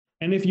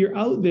And if you're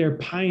out there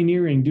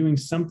pioneering, doing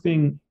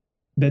something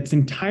that's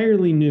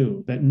entirely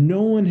new that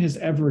no one has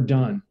ever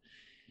done,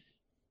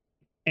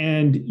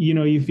 and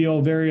you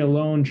feel very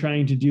alone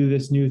trying to do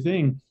this new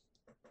thing,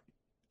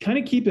 kind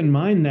of keep in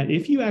mind that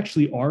if you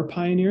actually are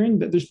pioneering,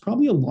 that there's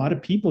probably a lot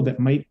of people that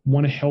might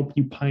want to help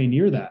you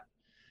pioneer that.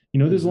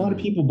 There's a lot of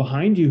Mm-hmm. people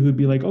behind you who'd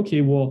be like,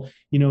 okay, well,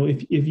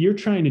 if you're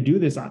trying to do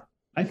this,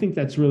 I think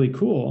that's really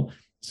cool.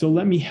 So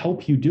let me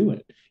help you do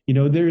it.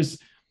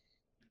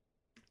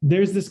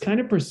 There's this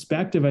kind of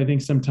perspective, I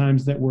think,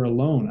 sometimes that we're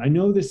alone. I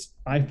know this,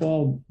 I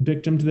fall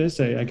victim to this.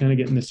 I kind of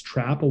get in this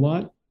trap a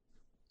lot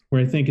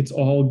where I think it's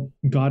all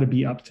got to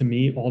be up to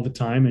me all the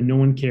time and no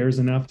one cares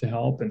enough to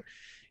help. And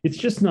it's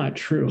just not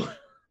true.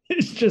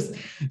 It's just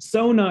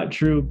so not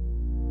true.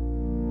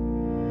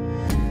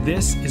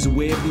 This is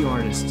Way of the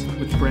Artist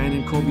with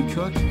Brandon Colby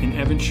Cook and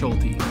Evan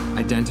Schulte,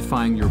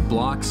 identifying your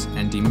blocks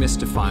and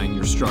demystifying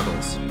your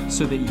struggles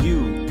so that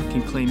you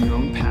can claim your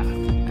own path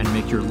and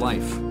make your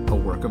life a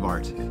work of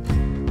art.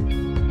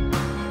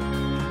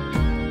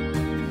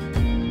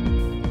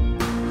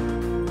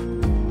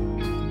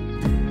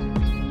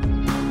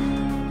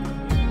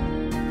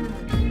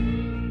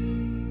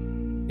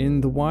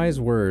 In the wise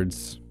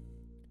words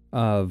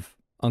of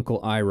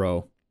Uncle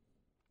Iroh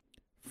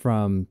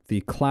from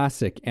the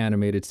classic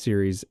animated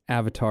series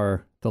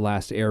Avatar: The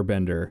Last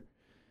Airbender,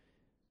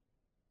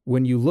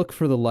 when you look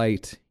for the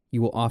light,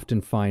 you will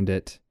often find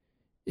it.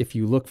 If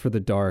you look for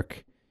the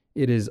dark,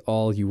 it is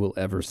all you will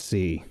ever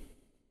see.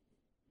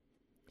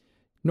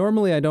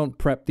 Normally, I don't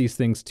prep these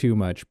things too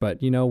much,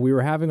 but, we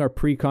were having our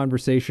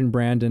pre-conversation,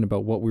 Brandon,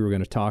 about what we were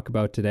going to talk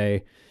about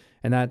today,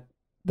 and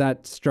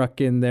that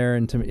struck in there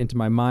into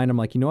my mind. I'm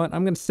like, you know what?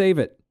 I'm going to save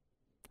it.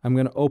 I'm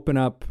going to open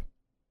up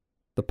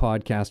the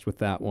podcast with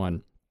that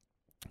one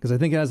because I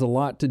think it has a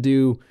lot to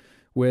do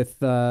with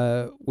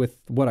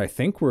what I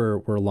think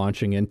we're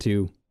launching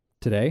into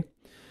today,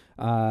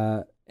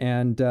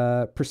 and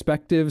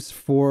perspectives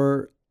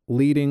for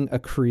leading a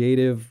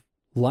creative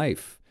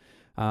life.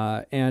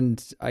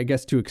 And I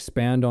guess to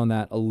expand on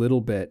that a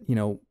little bit,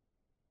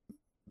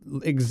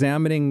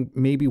 examining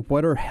maybe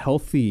what are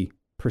healthy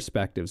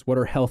perspectives, what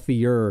are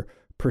healthier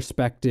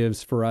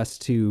perspectives for us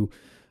to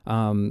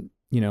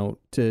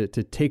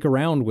take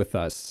around with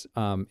us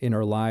in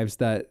our lives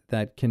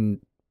that can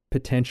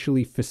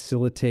potentially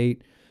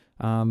facilitate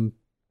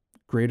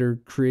greater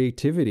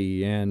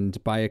creativity,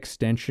 and by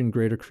extension,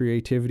 greater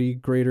creativity,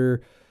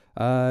 greater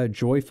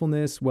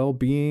joyfulness,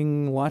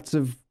 well-being, lots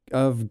of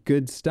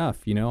good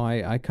stuff.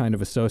 I kind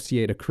of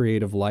associate a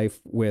creative life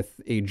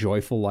with a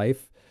joyful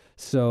life.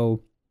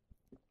 So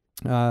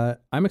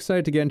I'm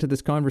excited to get into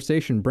this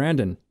conversation.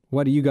 Brandon,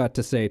 what do you got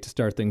to say to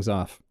start things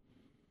off?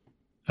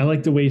 I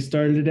like the way you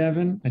started it,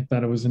 Evan. I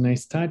thought it was a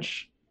nice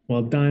touch.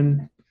 Well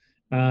done.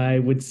 I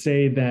would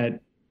say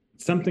that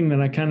something that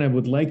I kind of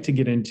would like to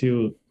get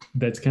into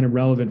that's kind of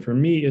relevant for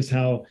me is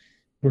how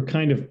we're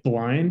kind of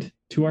blind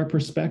to our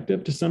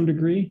perspective to some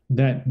degree,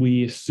 that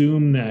we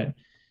assume that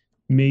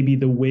maybe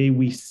the way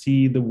we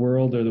see the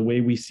world or the way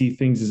we see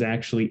things is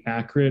actually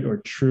accurate or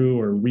true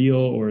or real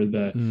or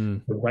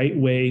the right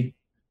way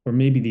or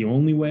maybe the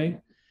only way.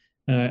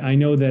 I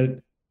know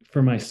that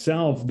for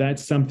myself,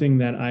 that's something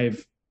that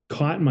I've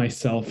caught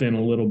myself in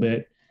a little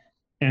bit.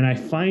 And I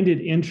find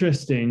it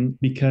interesting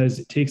because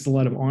it takes a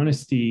lot of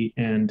honesty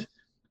and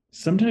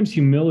sometimes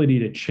humility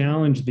to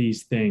challenge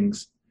these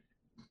things.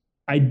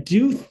 I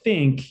do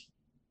think,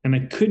 and I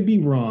could be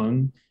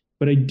wrong,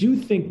 but I do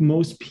think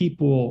most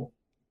people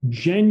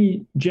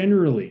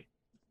generally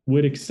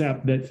would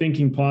accept that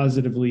thinking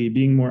positively,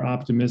 being more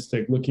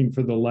optimistic, looking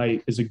for the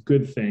light is a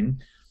good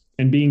thing.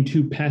 And being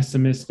too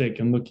pessimistic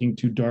and looking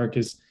too dark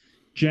is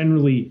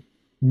generally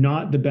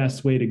not the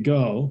best way to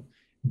go.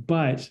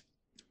 But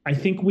I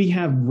think we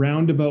have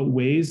roundabout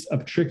ways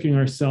of tricking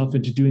ourselves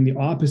into doing the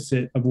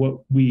opposite of what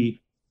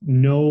we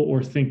know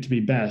or think to be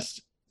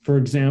best. For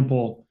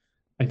example,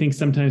 I think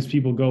sometimes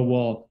people go,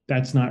 well,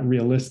 that's not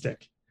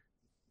realistic,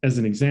 as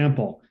an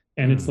example.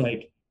 And it's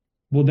like,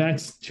 well,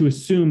 that's to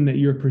assume that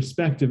your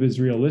perspective is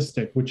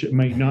realistic, which it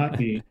might not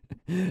be.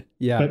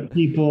 Yeah. But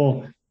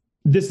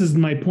this is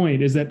my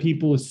point, is that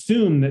people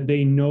assume that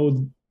they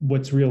know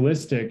what's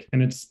realistic.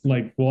 And it's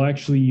like, well,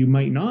 actually, you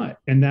might not.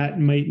 And that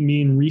might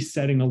mean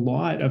resetting a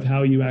lot of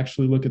how you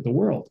actually look at the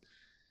world.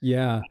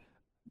 Yeah. I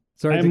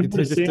Sorry have more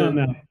to say on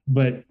that,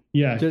 but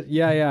yeah.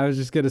 Yeah. I was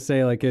just gonna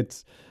say, like,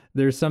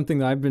 there's something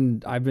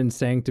that I've been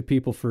saying to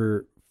people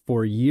for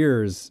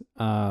years,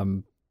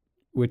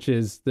 which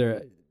is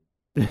there,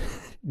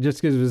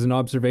 just because it was an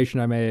observation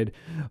I made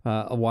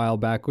a while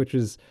back, which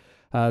is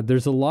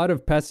there's a lot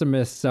of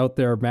pessimists out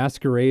there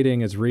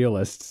masquerading as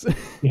realists.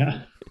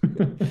 Yeah.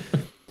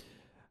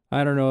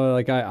 I don't know.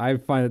 Like I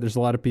find that there's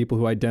a lot of people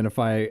who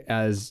identify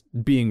as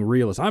being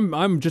realists.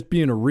 I'm just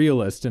being a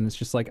realist, and it's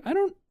just like I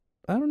don't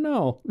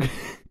know.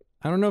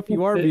 I don't know if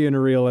you are being a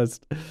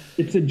realist.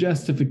 It's a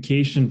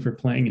justification for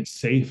playing it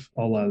safe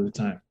a lot of the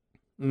time.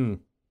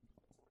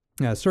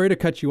 Yeah, sorry to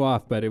cut you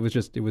off, but it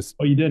was.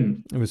 Oh, you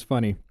didn't. It was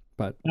funny,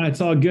 but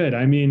it's all good.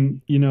 I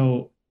mean,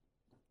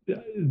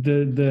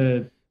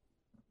 the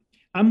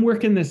I'm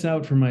working this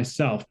out for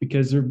myself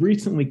because I've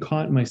recently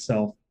caught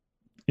myself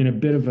in a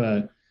bit of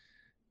a,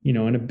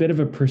 in a bit of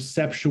a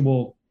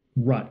perceptual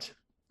rut,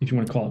 if you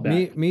want to call it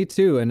that. Me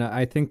too. And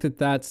I think that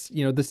that's,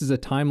 this is a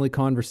timely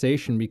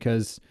conversation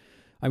because,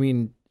 I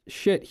mean,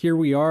 shit, here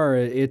we are.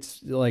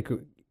 It's like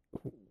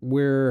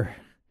we're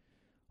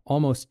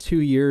almost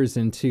 2 years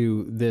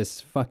into this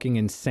fucking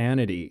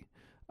insanity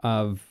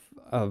of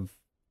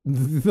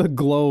the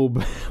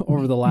globe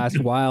over the last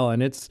while.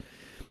 And it's,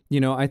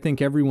 I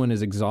think everyone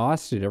is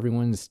exhausted.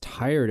 Everyone's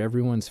tired.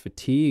 Everyone's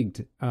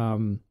fatigued.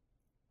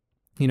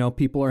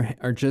 People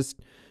are just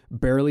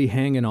barely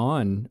hanging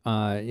on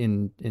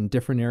in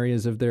different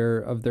areas of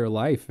their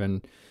life.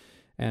 And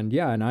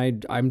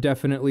I'm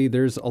definitely,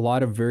 there's a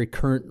lot of very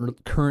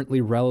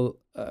currently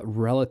relevant.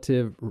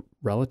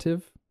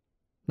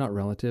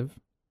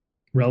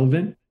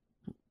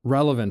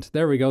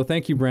 There we go.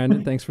 Thank you,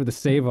 Brandon. Thanks for the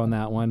save on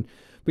that one.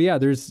 But yeah,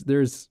 there's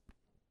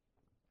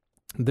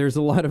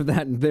a lot of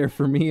that there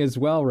for me as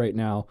well right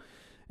now.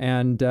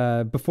 And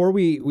before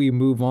we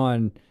move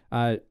on,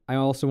 I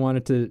also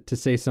wanted to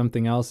say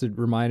something else. It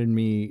reminded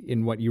me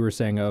in what you were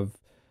saying of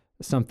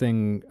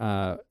something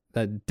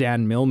that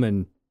Dan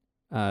Millman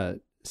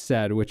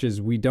said, which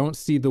is, we don't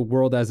see the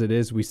world as it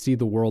is, we see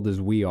the world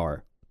as we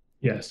are.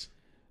 Yes.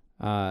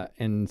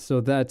 And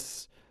so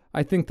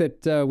I think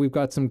that we've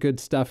got some good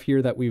stuff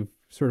here that we've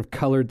sort of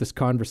colored this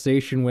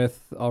conversation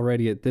with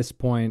already at this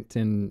point,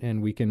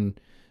 and we can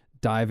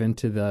dive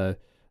into the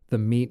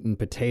meat and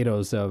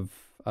potatoes of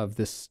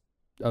this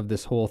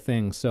whole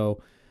thing.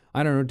 So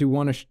I don't know, do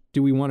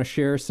we want to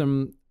share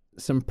some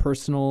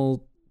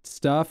personal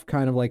stuff,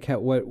 kind of like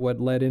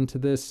what led into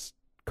this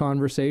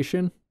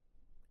conversation,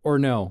 or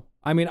no?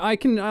 I mean, I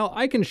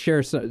can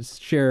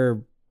share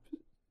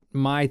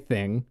my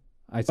thing,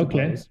 I suppose.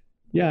 Okay.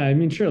 Yeah, I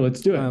mean, sure,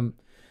 let's do it.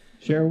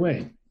 Share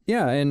away.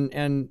 Yeah,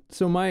 and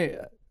so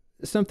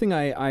something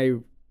I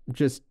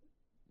just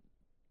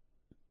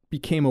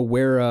became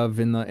aware of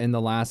in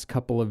the last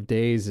couple of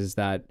days is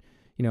that,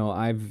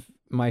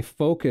 my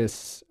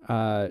focus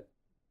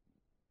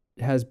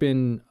has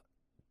been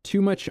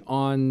too much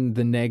on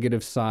the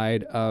negative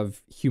side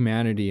of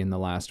humanity in the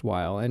last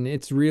while, and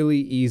it's really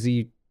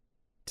easy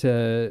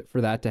for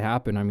that to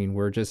happen. I mean,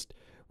 we're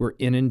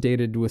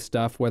inundated with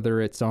stuff,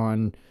 whether it's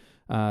on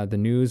the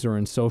news or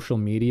in social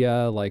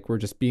media. Like, we're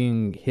just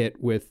being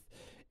hit with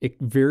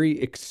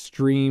very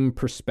extreme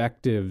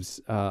perspectives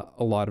a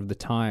lot of the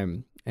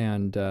time.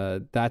 And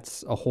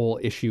that's a whole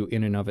issue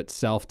in and of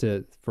itself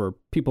for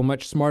people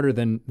much smarter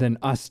than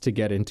us to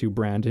get into,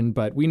 Brandon.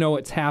 But we know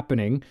it's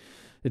happening.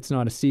 It's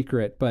not a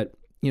secret. But,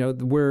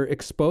 we're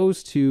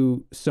exposed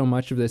to so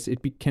much of this.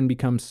 It can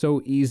become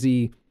so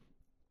easy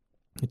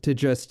to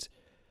just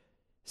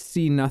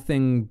see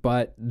nothing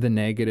but the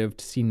negative,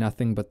 to see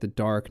nothing but the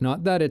dark.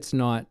 Not that it's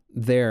not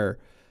there.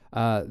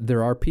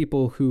 There are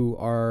people who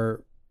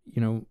are,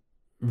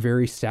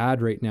 very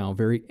sad right now,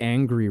 very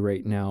angry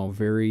right now,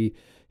 very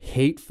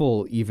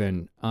hateful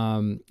even,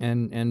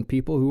 and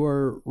people who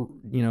are,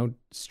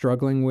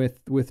 struggling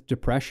with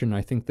depression.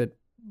 I think that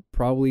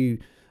probably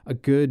a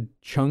good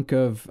chunk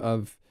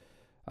of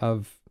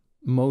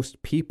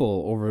most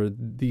people over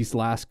these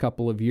last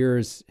couple of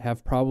years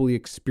have probably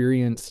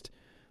experienced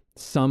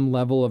some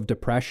level of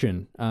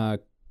depression,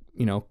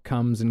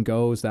 comes and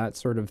goes, that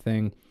sort of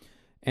thing.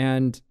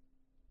 And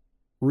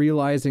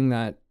realizing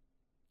that,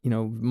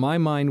 my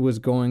mind was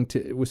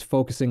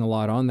focusing a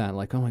lot on that.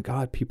 Like, oh my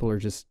God, people are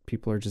just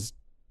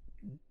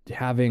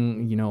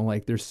having,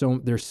 like there's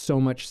so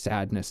much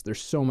sadness,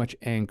 there's so much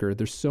anger,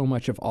 there's so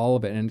much of all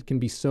of it. And it can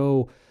be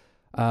so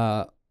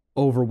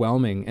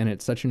overwhelming, and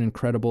it's such an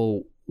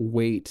incredible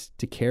weight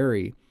to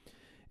carry.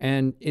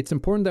 And it's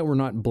important that we're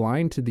not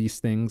blind to these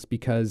things,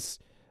 because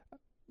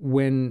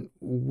when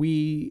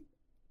we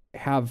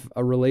have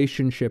a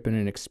relationship and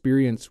an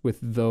experience with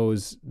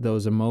those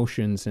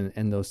emotions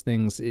and those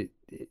things, it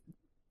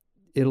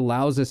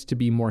allows us to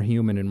be more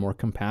human and more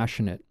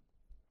compassionate.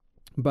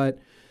 But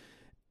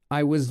I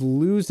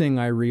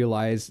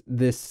realized,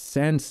 this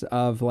sense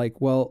of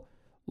like, well,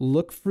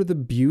 look for the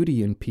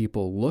beauty in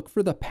people, look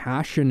for the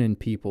passion in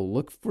people,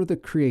 look for the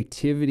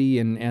creativity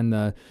and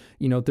the,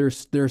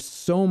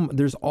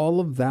 there's all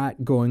of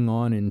that going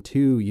on in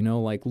too,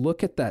 like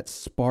look at that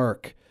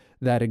spark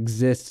that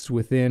exists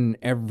within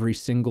every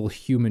single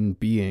human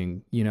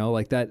being,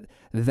 like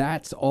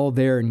that's all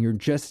there, and you're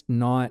just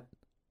not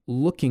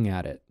looking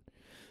at it.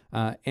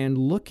 And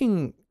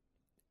looking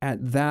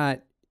at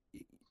that,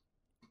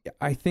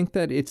 I think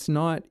that it's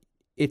not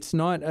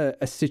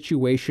a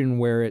situation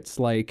where it's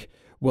like,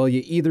 well,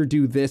 you either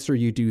do this or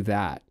you do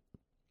that.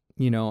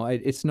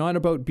 It's not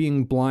about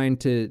being blind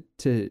to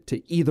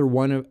either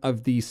one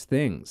of these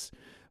things,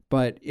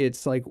 but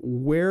it's like,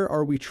 where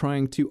are we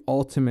trying to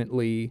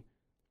ultimately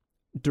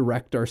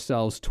direct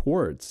ourselves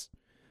towards?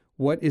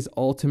 What is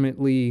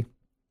ultimately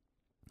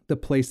the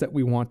place that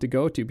we want to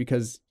go to?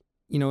 Because,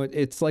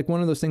 it's like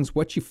one of those things,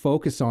 what you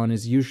focus on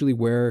is usually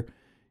where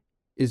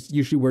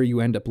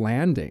you end up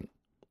landing,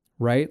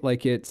 right?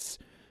 Like it's,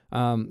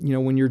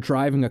 When you're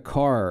driving a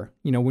car,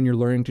 when you're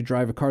learning to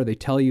drive a car, they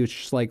tell you, it's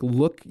just like,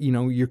 look,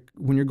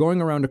 when you're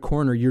going around a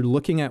corner, you're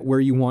looking at where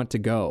you want to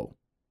go.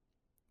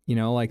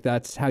 Like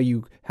that's how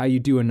you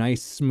do a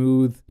nice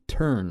smooth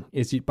turn,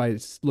 is by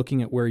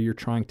looking at where you're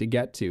trying to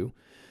get to.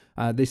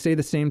 They say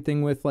the same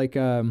thing with like,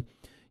 a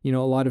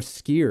lot of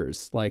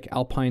skiers, like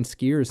alpine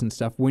skiers and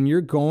stuff. When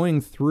you're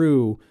going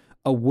through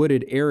a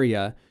wooded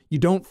area, you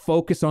don't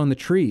focus on the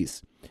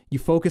trees. You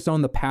focus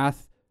on the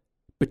path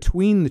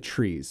between the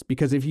trees,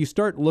 because if you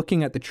start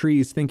looking at the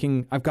trees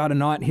thinking, I've got to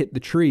not hit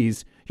the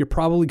trees, you're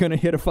probably going to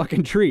hit a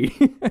fucking tree.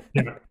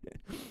 Yeah.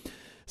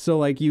 So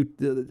like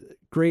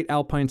great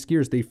alpine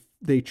skiers,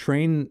 they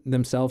train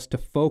themselves to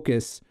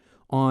focus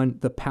on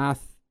the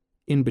path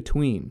in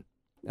between,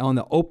 on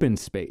the open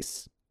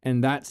space.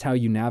 And that's how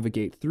you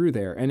navigate through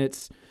there. And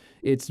it's,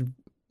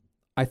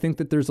 I think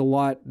that there's a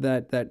lot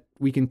that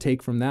we can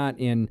take from that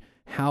in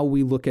how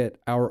we look at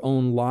our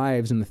own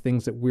lives and the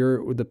things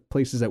the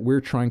places that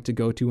we're trying to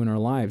go to in our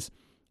lives.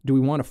 Do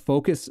we want to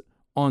focus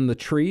on the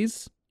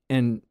trees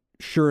and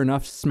sure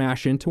enough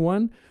smash into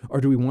one? Or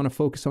do we want to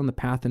focus on the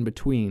path in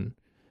between?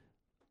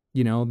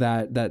 And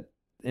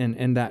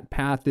that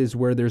path is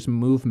where there's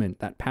movement.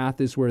 That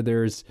path is where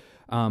there's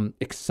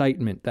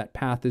excitement. That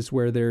path is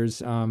where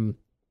there's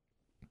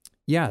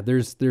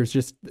there's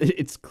just,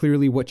 it's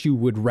clearly what you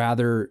would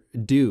rather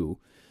do.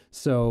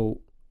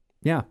 So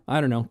yeah, I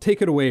don't know.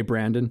 Take it away,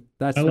 Brandon.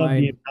 That's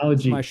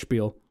my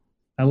spiel.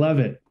 I love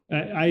it.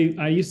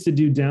 I used to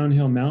do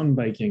downhill mountain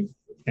biking,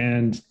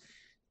 and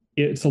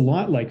it's a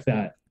lot like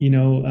that.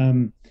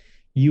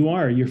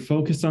 You're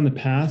focused on the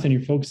path, and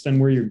you're focused on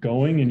where you're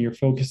going, and you're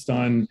focused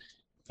on,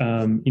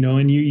 and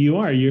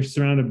you're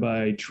surrounded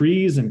by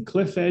trees and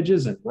cliff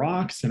edges and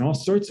rocks and all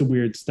sorts of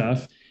weird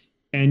stuff.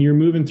 And you're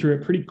moving through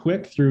it pretty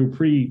quick, through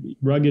pretty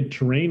rugged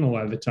terrain a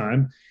lot of the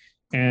time.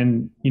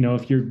 And,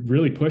 if you're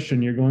really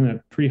pushing, you're going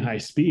at pretty high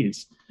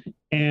speeds.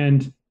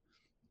 And,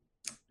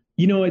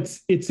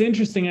 it's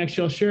interesting.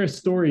 Actually, I'll share a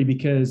story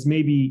because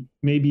maybe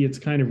it's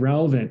kind of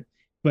relevant.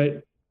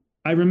 But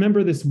I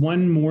remember this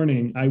one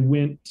morning I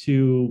went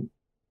to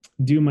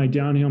do my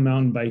downhill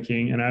mountain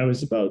biking, and I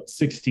was about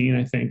 16,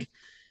 I think,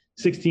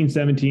 16,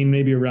 17,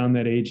 maybe around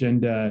that age.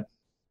 And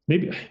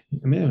it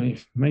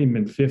might have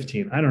been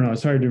 15. I don't know.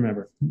 It's hard to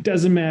remember.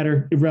 Doesn't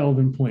matter.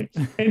 Irrelevant point.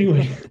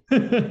 Anyway,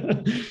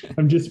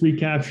 I'm just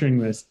recapturing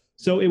this.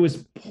 So it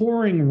was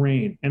pouring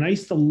rain, and I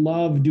used to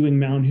love doing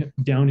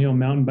downhill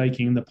mountain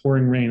biking in the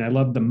pouring rain. I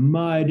loved the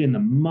mud and the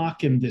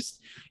muck and this,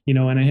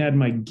 and I had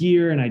my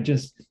gear, and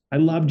I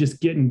loved just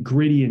getting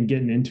gritty and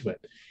getting into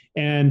it.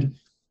 And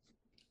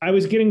I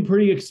was getting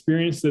pretty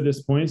experienced at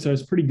this point, so I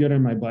was pretty good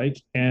on my bike.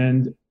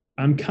 And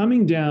I'm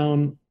coming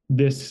down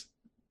this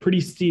pretty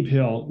steep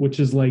hill, which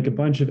is like a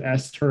bunch of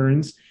S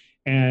turns,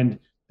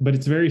 but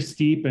it's very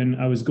steep, and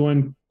I was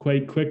going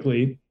quite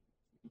quickly.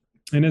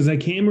 And as I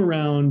came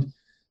around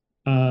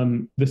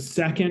the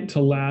second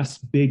to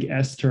last big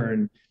S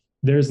turn,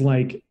 there's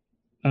like,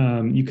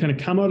 you kind of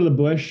come out of the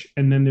bush,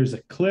 and then there's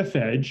a cliff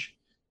edge,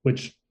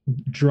 which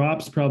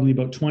drops probably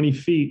about 20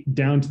 feet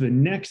down to the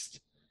next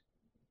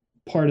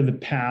part of the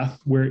path,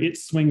 where it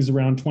swings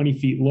around 20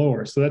 feet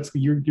lower. So that's,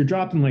 you're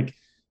dropping like,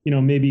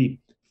 maybe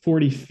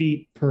 40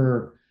 feet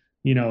per,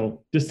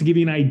 just to give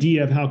you an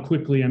idea of how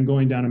quickly I'm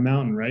going down a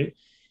mountain, right?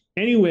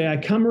 Anyway, I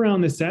come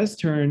around this S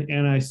turn,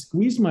 and I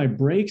squeeze my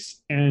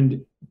brakes,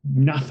 and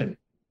nothing.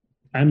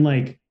 I'm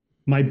like,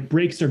 my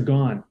brakes are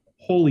gone.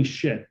 Holy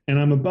shit. And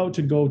I'm about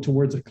to go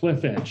towards a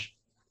cliff edge.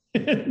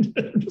 And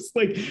I'm just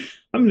like,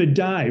 I'm going to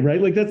die,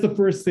 right? Like, that's the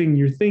first thing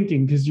you're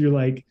thinking, because you're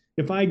like,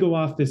 if I go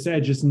off this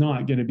edge, it's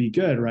not going to be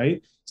good,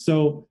 right?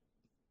 So,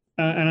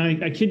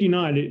 and I kid you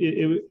not,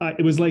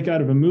 it was like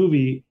out of a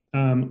with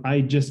I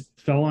just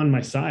fell on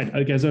my side.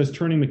 Like, as I was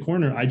turning the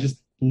corner, I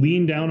just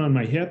leaned down on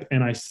my hip,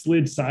 and I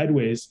slid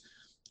sideways,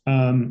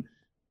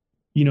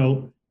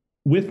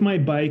 with my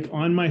bike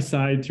on my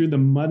side through the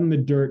mud and the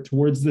dirt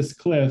towards this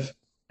cliff.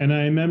 And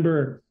I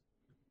remember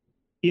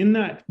in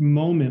that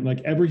moment,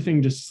 like,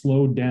 everything just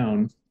slowed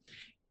down.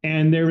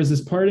 And there was this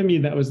part of me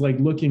that was like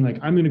looking like,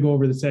 I'm going to go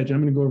over this edge. I'm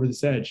going to go over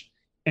this edge.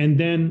 And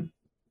then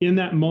in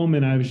that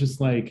moment, I was just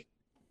like,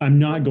 I'm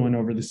not going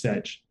over this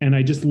edge. And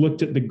I just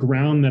looked at the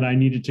ground that I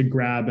needed to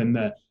grab, and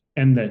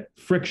the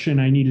friction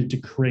I needed to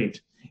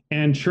create.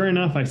 And sure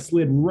enough, I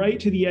slid right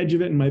to the edge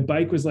of it, and my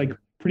bike was like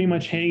pretty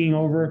much hanging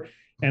over,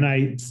 and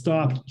I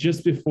stopped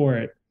just before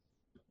it.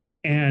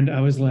 And I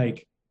was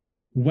like,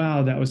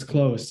 wow, that was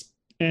close.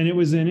 And it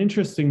was an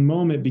interesting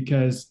moment,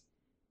 because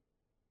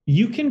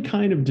you can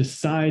kind of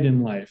decide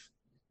in life,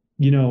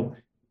 you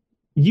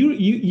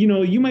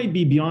might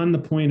be beyond the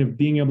point of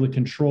being able to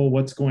control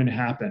what's going to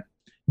happen.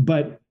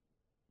 But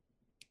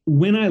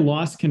when I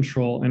lost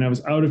control and I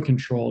was out of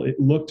control, it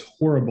looked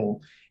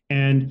horrible.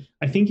 And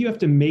I think you have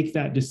to make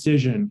that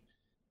decision.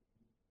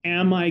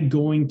 Am I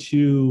going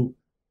to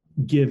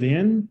give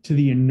in to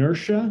the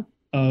inertia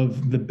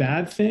of the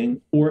bad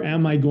thing, or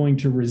am I going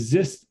to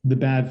resist the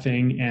bad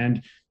thing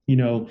and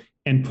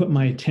put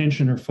my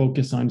attention or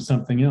focus on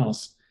something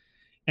else?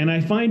 And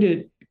I find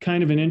it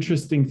kind of an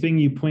interesting thing.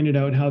 You pointed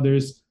out how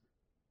there's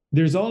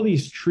there's all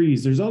these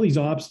trees, there's all these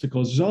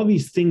obstacles, there's all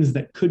these things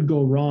that could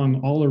go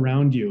wrong all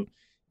around you.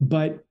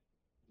 But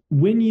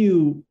when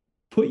you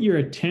put your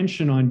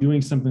attention on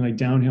doing something like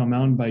downhill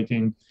mountain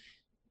biking,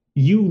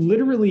 you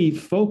literally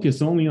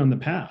focus only on the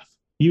path.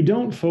 You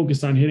don't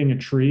focus on hitting a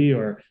tree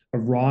or a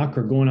rock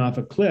or going off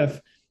a cliff.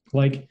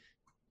 Like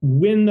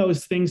when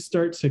those things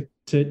start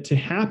to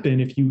happen,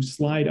 if you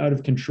slide out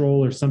of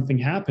control or something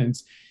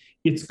happens,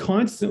 it's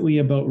constantly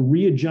about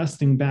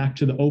readjusting back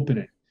to the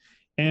opening.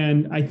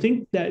 And I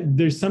think that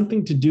there's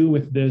something to do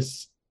with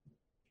this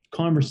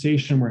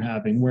conversation we're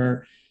having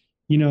where,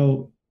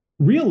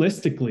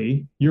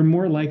 realistically, you're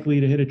more likely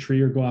to hit a tree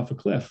or go off a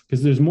cliff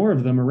because there's more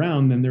of them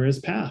around than there is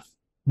path,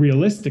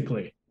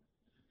 realistically.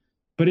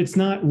 But it's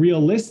not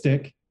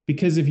realistic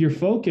because if your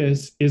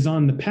focus is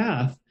on the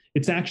path,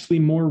 it's actually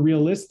more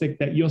realistic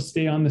that you'll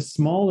stay on the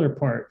smaller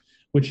part,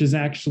 which is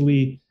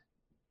actually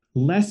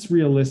less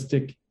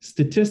realistic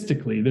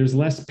statistically. There's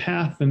less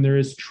path than there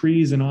is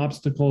trees and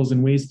obstacles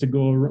and ways to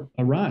go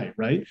awry,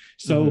 right?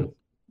 So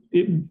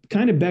it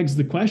kind of begs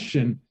the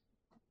question,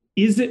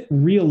 is it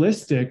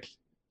realistic,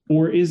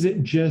 or is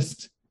it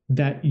just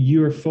that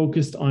you're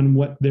focused on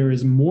what there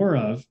is more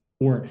of,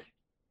 or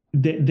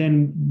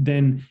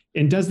then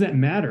and does that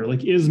matter?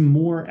 Like, is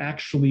more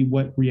actually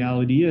what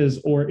reality is,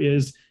 or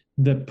is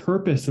the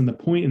purpose and the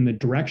point and the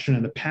direction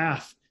and the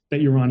path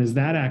that you're on, is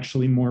that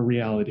actually more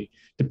reality,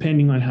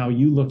 depending on how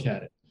you look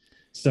at it?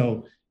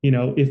 So,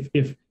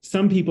 if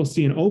some people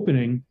see an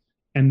opening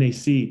and they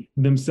see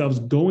themselves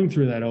going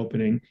through that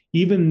opening,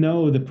 even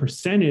though the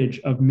percentage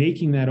of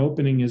making that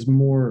opening is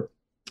more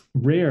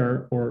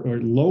rare or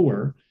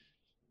lower,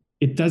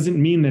 it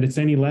doesn't mean that it's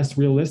any less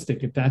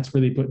realistic if that's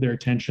where they put their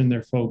attention,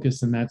 their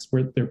focus, and that's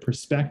where their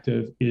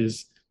perspective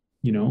is,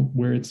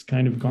 where it's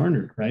kind of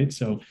garnered, right?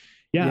 So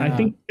yeah, I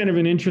think kind of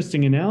an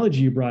interesting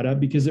analogy you brought up,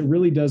 because it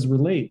really does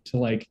relate to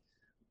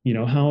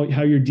how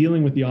you're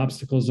dealing with the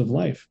obstacles of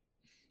life.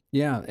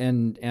 Yeah,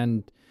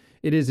 and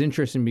it is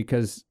interesting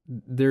because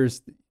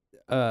there's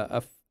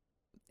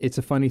it's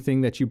a funny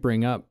thing that you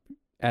bring up,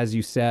 as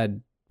you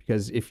said,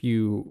 because if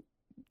you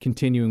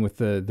continuing with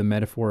the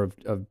metaphor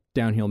of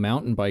downhill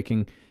mountain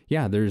biking,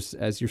 there's,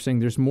 as you're saying,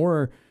 there's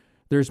more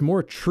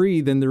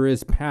tree than there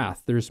is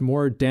path. There's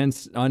more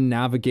dense,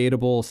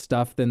 unnavigatable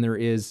stuff than there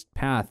is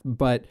path.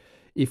 But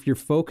if your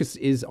focus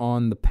is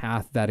on the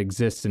path that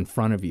exists in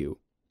front of you,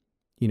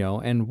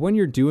 and when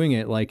you're doing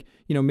it,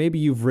 maybe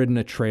you've ridden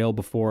a trail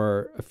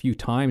before a few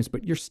times,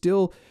 but you're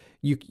still,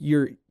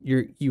 you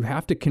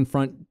have to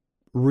confront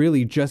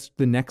really just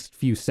the next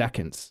few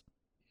seconds.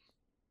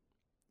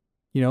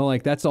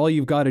 That's all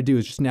you've got to do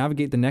is just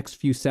navigate the next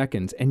few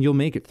seconds and you'll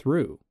make it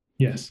through.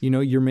 Yes.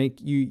 You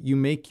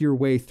make your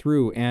way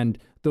through, and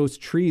those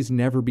trees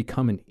never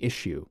become an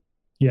issue.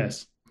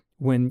 Yes.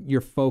 When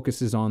your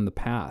focus is on the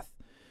path.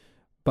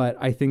 But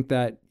I think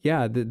that,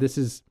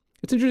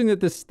 it's interesting that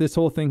this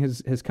whole thing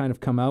has kind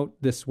of come out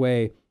this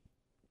way.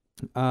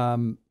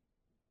 But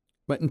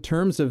in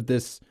terms of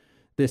this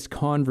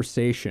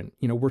conversation,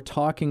 we're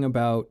talking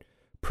about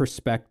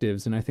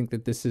perspectives, and I think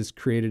that this has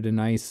created a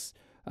nice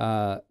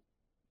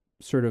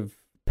sort of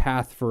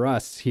path for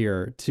us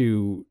here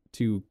to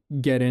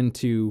get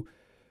into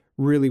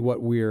really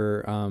what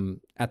we're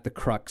at the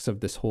crux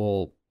of this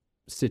whole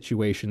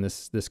situation,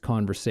 this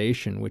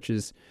conversation, which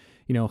is,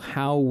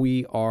 how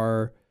we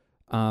are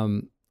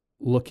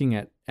looking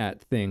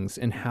at things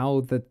and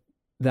how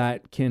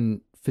that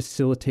can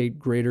facilitate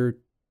greater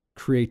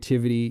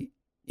creativity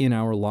in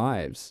our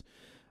lives.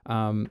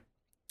 And,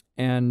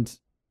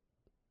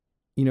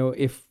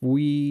 if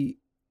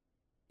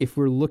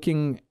we're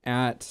looking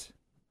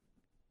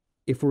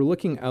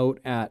out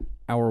at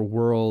our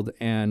world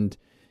and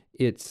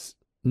it's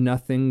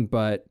nothing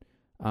but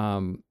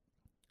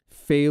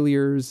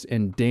failures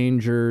and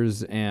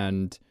dangers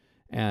and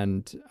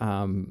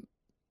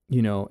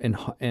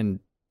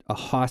a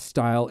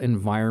hostile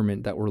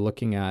environment that we're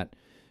looking at,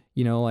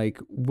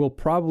 we'll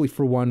probably,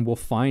 for one, we'll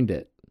find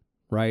it,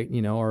 right?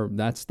 Or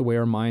that's the way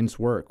our minds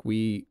work.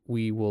 We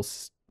will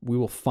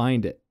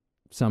find it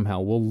somehow.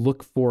 We'll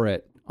look for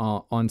it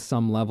on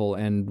some level,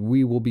 and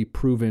we will be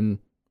proven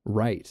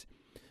right.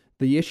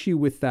 The issue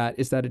with that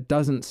is that it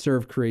doesn't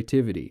serve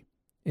creativity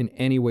in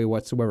any way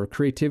whatsoever.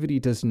 Creativity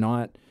does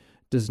not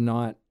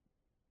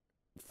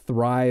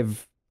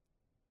thrive,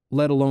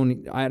 let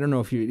alone, I don't know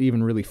if it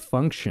even really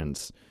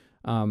functions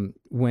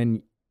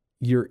when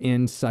you're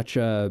in such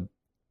a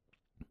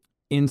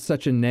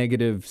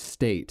negative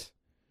state.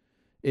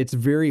 It's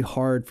very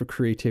hard for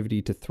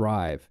creativity to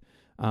thrive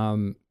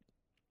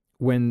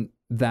when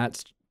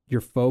that's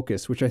your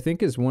focus, which I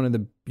think is one of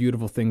the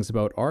beautiful things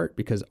about art,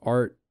 because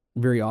art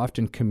very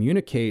often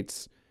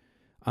communicates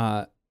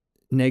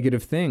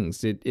negative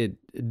things, it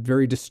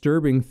very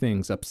disturbing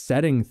things,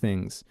 upsetting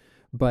things,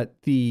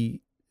 but the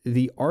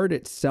art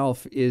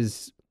itself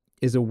is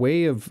a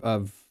way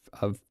of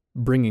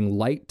bringing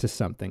light to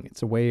something.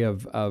 It's a way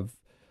of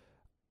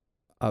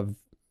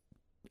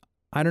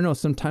I don't know,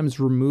 sometimes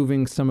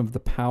removing some of the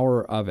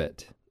power of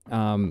it.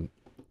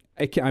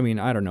 I mean,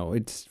 I don't know.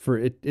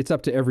 It's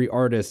up to every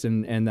artist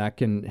and that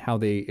can, how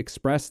they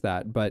express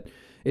that. But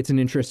it's an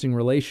interesting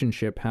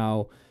relationship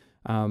how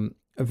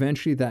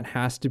eventually that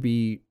has to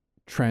be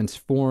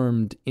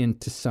transformed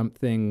into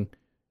something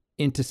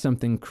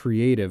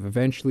creative.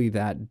 Eventually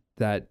that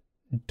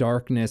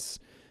darkness,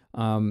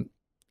 in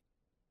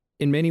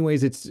many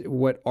ways, it's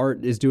what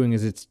art is doing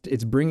is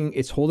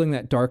it's holding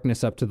that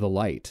darkness up to the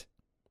light,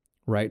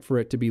 right? For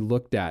it to be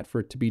looked at, for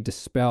it to be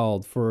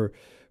dispelled, for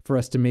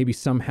us to maybe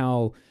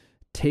somehow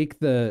take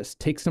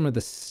some of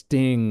the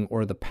sting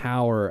or the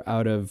power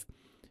out of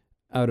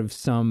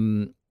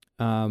some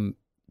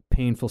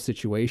painful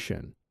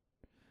situation.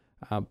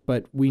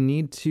 But we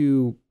need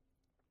to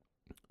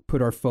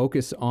put our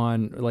focus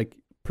on like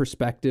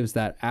perspectives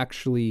that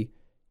actually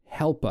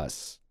help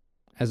us,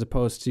 as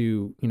opposed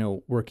to,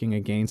 working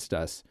against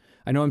us.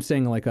 I know I'm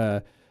saying like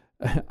I'm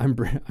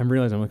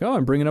realizing I'm like, oh,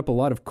 I'm bringing up a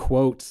lot of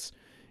quotes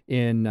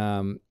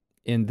in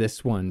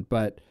this one,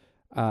 but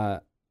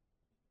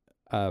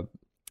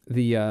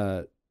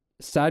the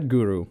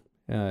Sadhguru,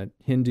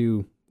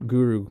 Hindu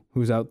guru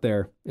who's out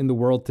there in the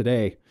world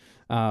today,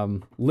 a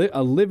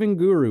living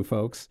guru,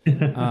 folks.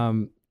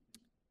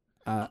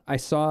 I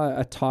saw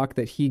a talk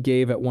that he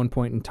gave at one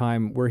point in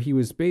time where he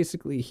was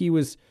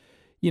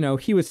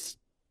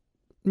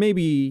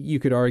maybe you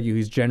could argue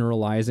he's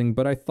generalizing,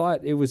 but I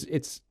thought it was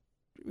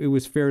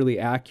fairly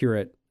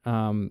accurate.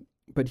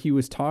 But he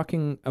was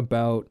talking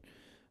about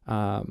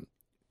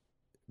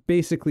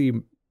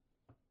basically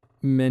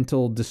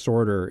mental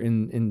disorder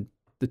in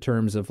the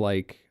terms of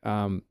like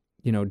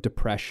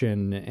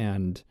depression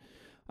and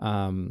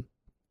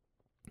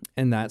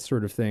that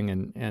sort of thing,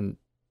 and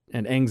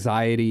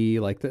anxiety,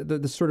 like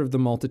the sort of the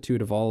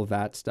multitude of all of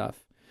that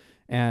stuff.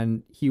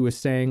 And he was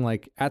saying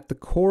like at the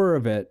core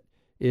of it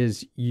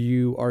is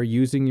you are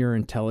using your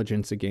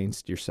intelligence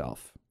against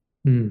yourself.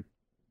 Mm.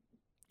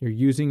 You're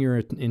using your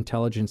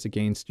intelligence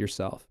against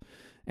yourself,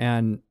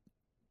 and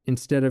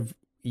instead of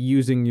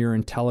using your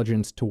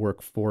intelligence to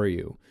work for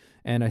you.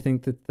 And I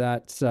think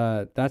that's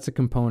a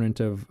component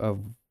of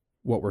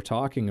what we're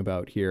talking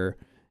about here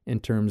in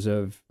terms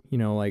of,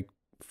 like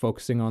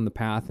focusing on the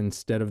path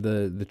instead of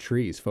the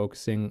trees,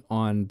 focusing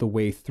on the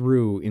way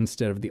through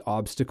instead of the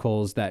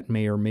obstacles that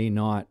may or may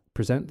not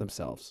present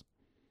themselves.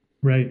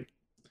 Right.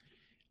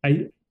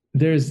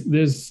 There's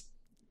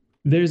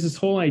this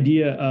whole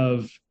idea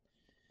of,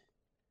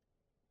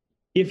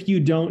 if you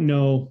don't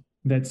know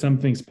that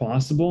something's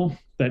possible,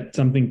 that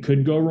something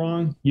could go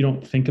wrong, you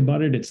don't think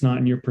about it. It's not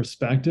in your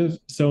perspective.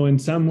 So in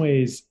some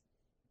ways,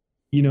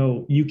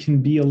 you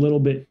can be a little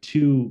bit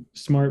too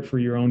smart for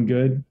your own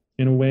good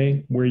in a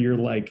way, where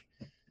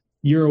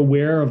you're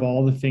aware of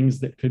all the things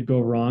that could go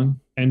wrong.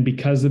 And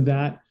because of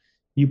that,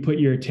 you put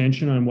your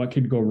attention on what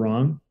could go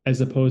wrong,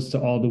 as opposed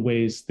to all the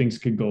ways things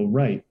could go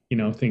right,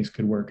 things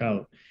could work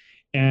out.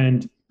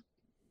 And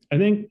I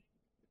think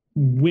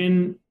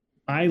when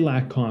I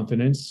lack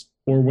confidence,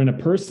 or when a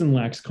person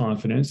lacks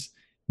confidence,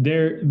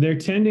 they're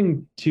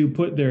tending to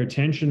put their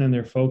attention and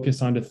their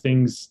focus onto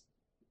things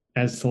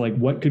as to like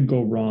what could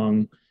go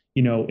wrong.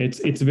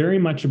 It's very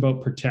much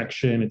about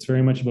protection. It's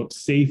very much about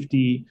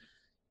safety.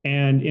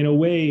 And in a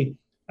way,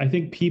 I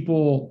think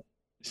people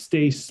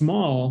stay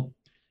small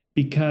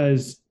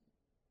because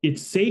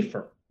it's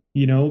safer,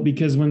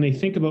 because when they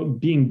think about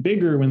being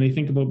bigger, when they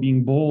think about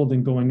being bold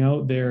and going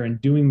out there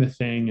and doing the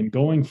thing and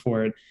going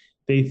for it,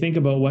 they think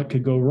about what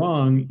could go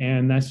wrong,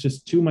 and that's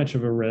just too much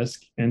of a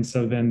risk. And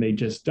so then they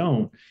just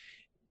don't.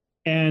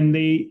 And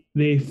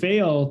they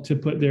fail to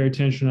put their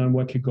attention on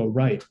what could go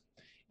right.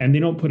 And they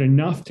don't put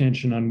enough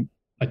attention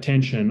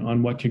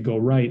on what could go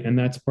right. And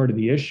that's part of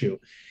the issue.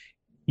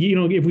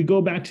 If we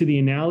go back to the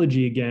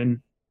analogy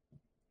again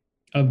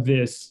of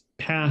this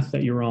path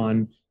that you're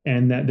on,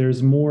 and that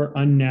there's more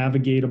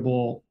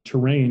unnavigatable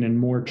terrain and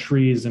more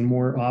trees and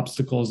more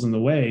obstacles in the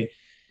way,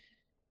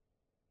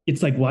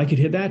 it's like, well, I could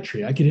hit that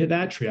tree. I could hit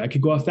that tree. I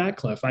could go off that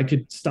cliff. I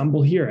could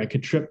stumble here. I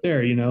could trip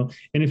there,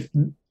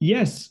 And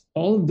yes,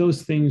 all of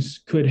those things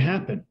could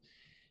happen,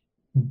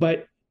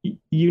 but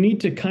you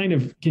need to kind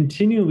of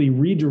continually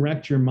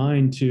redirect your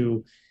mind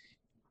to,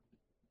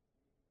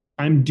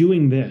 I'm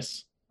doing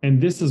this,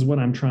 and this is what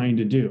I'm trying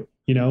to do,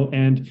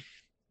 and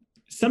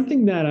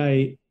something that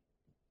I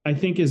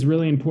think is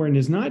really important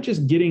is not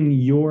just getting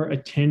your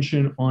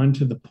attention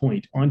onto the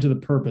point, onto the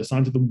purpose,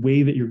 onto the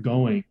way that you're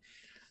going,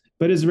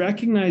 but is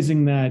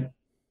recognizing that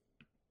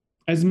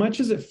as much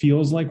as it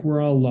feels like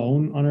we're all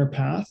alone on our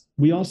path,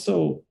 we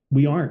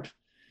aren't.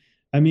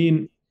 I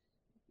mean,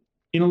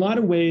 in a lot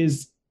of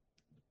ways,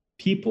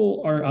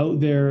 people are out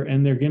there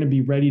and they're going to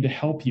be ready to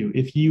help you.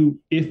 If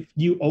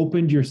you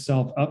opened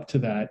yourself up to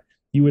that,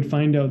 you would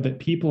find out that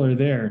people are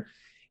there.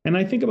 And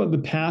I think about the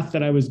path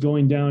that I was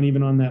going down,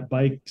 even on that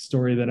bike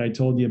story that I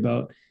told you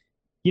about.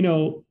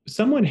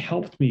 Someone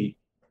helped me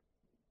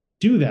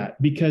do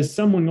that because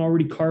someone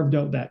already carved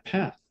out that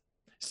path.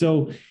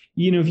 So,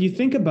 if you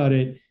think about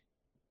it,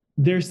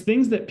 there's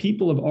things that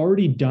people have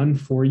already done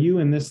for you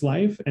in this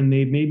life, and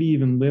they've maybe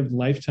even lived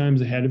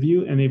lifetimes ahead of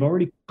you, and they've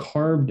already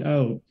carved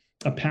out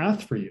a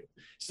path for you.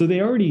 So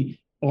they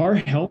already are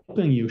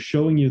helping you,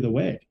 showing you the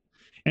way.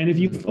 And if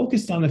you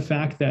focused on the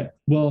fact that,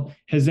 well,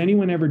 has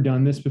anyone ever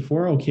done this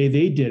before? Okay,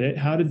 they did it.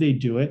 How did they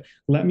do it?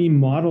 Let me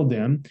model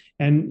them.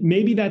 And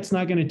maybe that's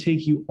not going to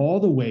take you all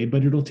the way,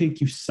 but it'll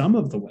take you some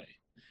of the way.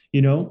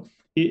 You know,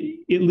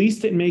 at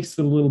least it makes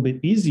it a little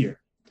bit easier.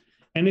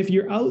 And if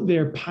you're out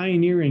there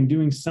pioneering,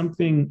 doing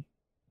something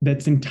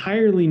that's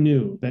entirely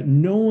new, that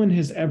no one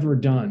has ever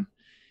done,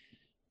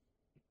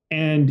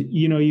 and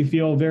you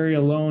feel very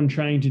alone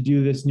trying to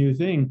do this new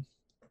thing,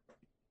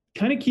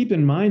 kind of keep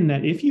in mind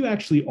that if you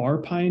actually are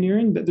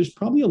pioneering, that there's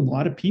probably a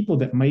lot of people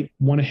that might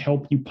want to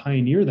help you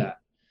pioneer that.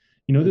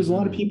 There's a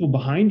lot of people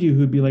behind you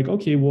who'd be like,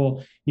 okay,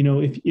 well,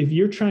 if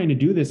you're trying to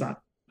do this,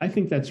 I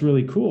think that's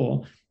really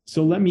cool.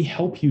 So let me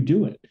help you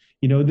do it.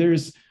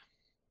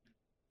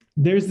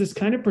 There's this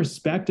kind of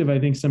perspective, I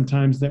think,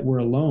 sometimes that we're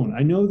alone.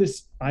 I know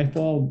this, I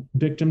fall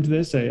victim to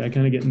this. I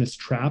kind of get in this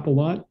trap a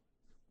lot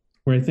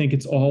where I think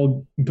it's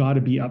all got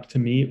to be up to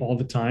me all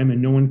the time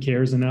and no one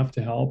cares enough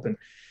to help. And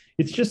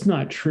it's just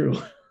not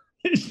true.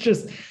 It's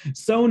just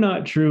so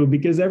not true,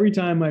 because every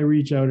time I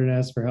reach out and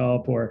ask for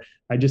help, or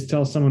I just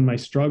tell someone my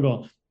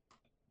struggle,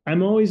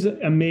 I'm always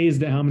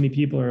amazed at how many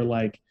people are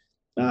like,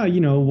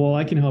 well,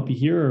 I can help you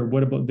here, or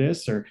what about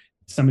this, or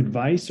some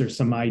advice or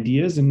some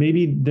ideas. And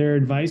maybe their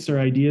advice or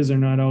ideas are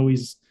not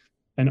always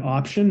an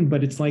option,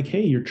 but it's like,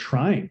 hey, you're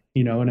trying,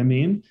 you know what I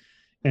mean?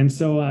 And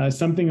so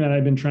something that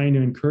I've been trying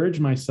to encourage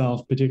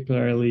myself,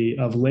 particularly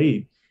of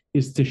late,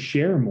 is to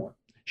share more,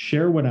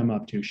 share what I'm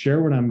up to,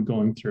 share what I'm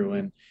going through.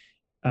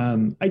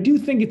 And I do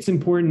think it's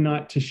important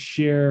not to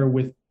share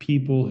with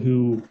people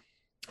who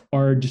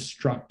are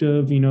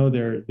destructive. They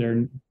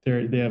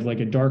have like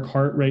a dark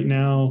heart right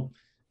now.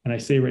 And I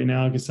say right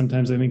now because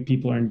sometimes I think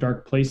people are in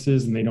dark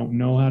places and they don't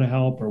know how to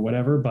help or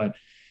whatever. But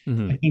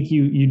I think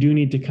you do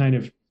need to kind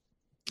of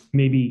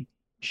maybe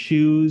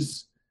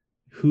choose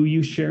who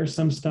you share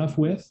some stuff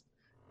with.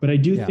 But I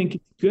do think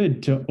it's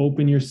good to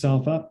open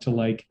yourself up to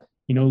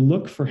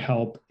look for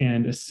help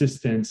and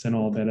assistance and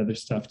all that other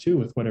stuff too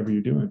with whatever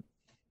you're doing.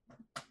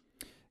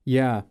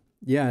 Yeah.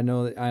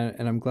 No,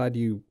 and I'm glad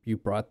you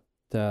brought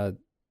that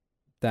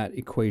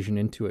equation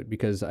into it,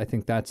 because I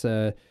think that's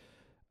a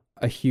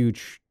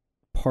huge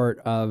part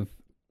of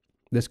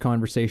this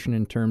conversation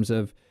in terms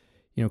of,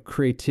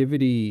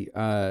 creativity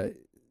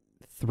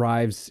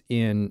thrives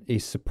in a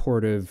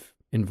supportive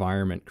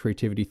environment.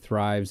 Creativity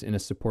thrives in a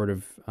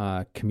supportive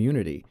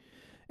community.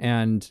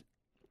 And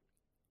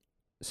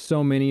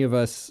so many of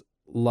us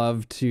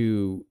love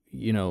to,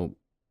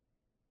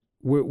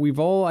 we've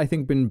all, I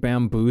think, been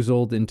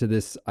bamboozled into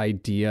this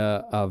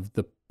idea of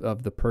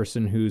the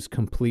person who's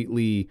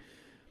completely,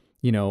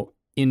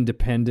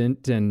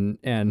 independent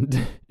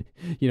and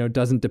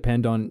doesn't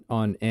depend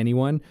on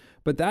anyone.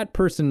 But that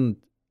person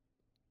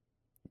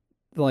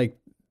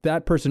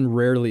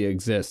rarely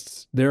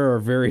exists. There are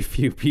very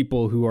few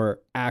people who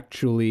are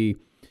actually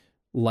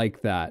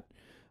like that.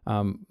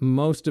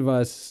 Most of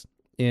us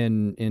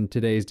in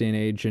today's day and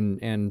age,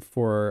 and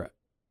for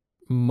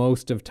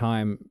most of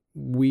time,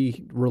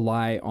 we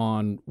rely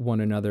on one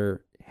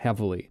another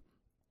heavily.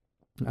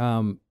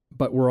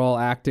 But we're all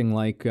acting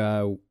like,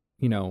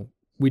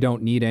 we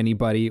don't need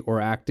anybody, or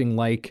acting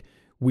like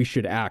we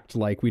should act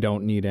like we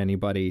don't need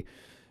anybody.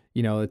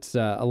 It's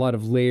a lot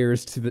of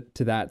layers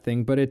to that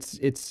thing, but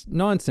it's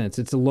nonsense.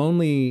 It's a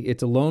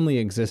lonely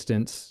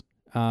existence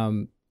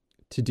to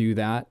do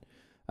that.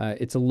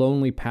 It's a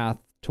lonely path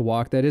to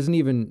walk that isn't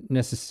even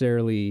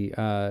necessarily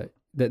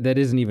that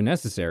isn't even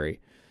necessary.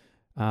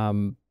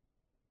 I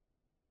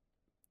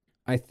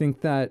think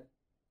that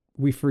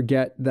we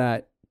forget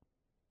that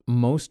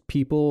most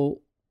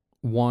people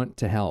want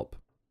to help.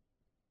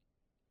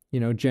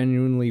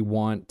 Genuinely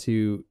want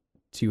to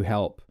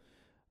help.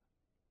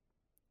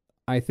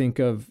 I think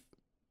of,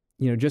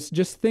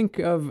 just think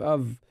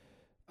of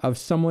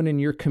someone in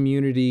your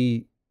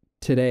community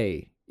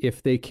today,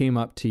 if they came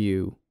up to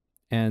you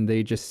and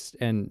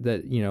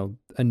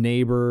a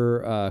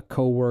neighbor, a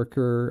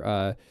coworker,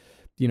 a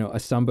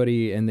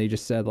somebody, and they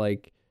just said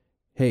like,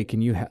 hey,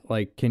 can you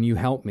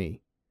help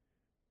me?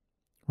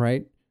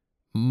 Right?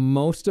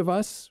 Most of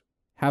us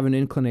have an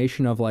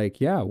inclination of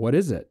like, yeah, what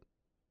is it?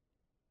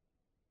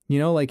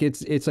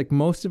 It's like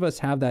most of us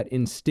have that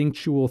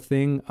instinctual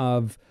thing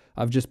of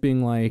just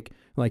being like,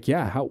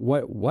 yeah,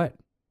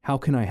 how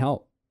can I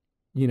help?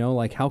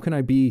 How can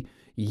I be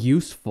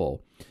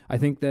useful? I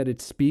think that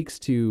it speaks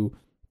to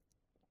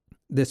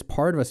this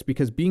part of us,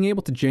 because being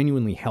able to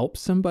genuinely help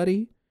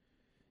somebody,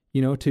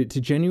 to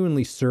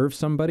genuinely serve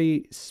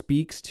somebody,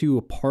 speaks to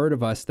a part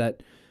of us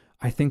that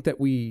I think that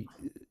we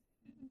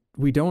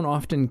don't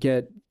often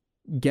get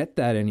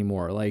that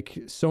anymore. Like,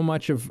 so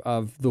much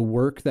of the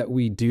work that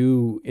we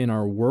do in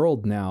our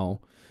world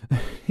now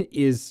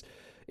has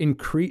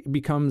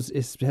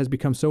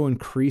become so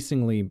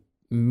increasingly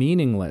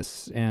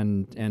meaningless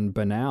and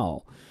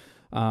banal.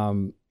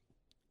 And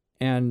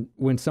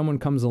when someone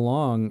comes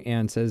along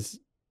and says,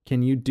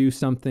 can you do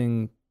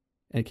something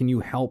and can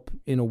you help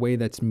in a way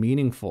that's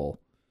meaningful,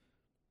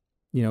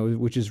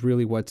 which is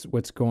really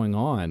what's going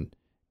on,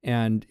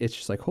 And it's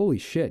just like, holy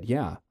shit,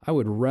 yeah, I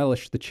would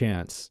relish the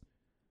chance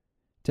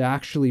to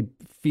actually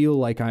feel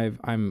like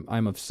I'm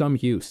of some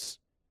use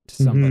to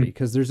somebody,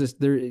 because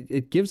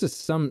it gives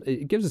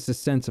us a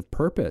sense of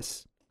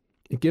purpose.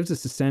 It gives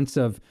us a sense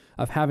of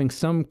having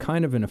some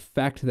kind of an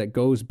effect that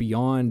goes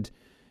beyond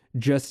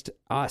just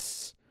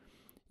us,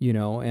 you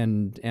know,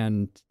 and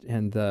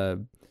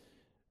the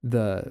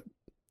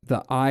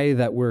I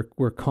that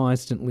we're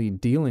constantly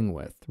dealing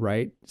with,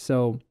 right?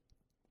 So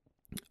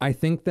I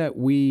think that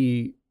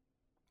we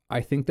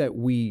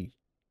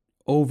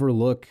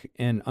overlook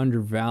and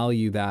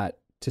undervalue that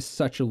to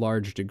such a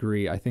large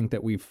degree. I think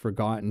that we've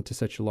forgotten to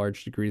such a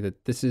large degree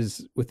that this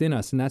is within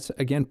us. And that's,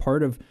 again,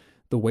 part of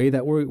the way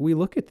that we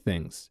look at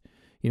things.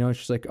 You know, it's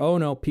just like, oh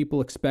no, people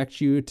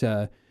expect you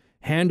to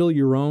handle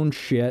your own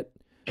shit,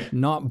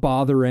 not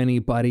bother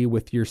anybody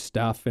with your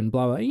stuff and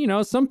blah, blah. You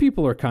know, some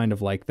people are kind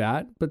of like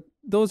that, but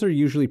those are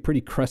usually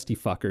pretty crusty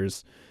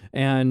fuckers.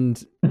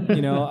 And,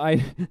 you know,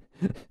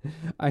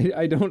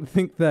 I don't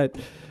think that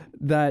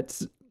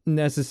that's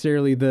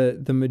necessarily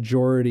the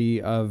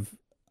majority of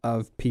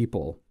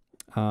people,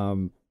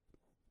 you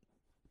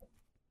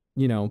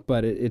know,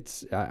 but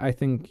I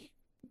think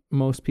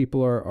most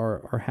people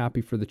are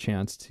happy for the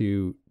chance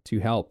to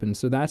help. And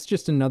so that's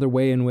just another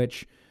way in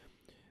which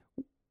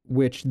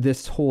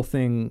this whole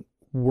thing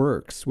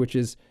works, which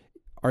is,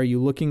 are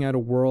you looking at a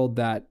world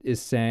that is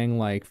saying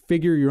like,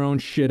 figure your own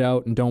shit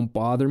out and don't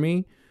bother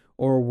me?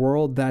 Or a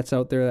world that's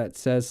out there that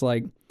says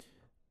like,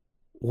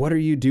 what are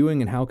you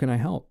doing and how can I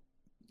help?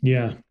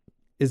 Yeah.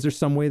 Is there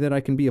some way that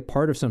I can be a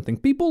part of something?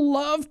 People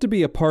love to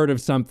be a part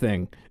of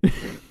something.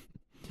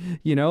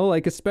 You know,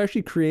 like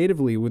especially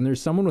creatively, when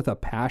there's someone with a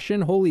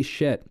passion, holy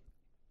shit.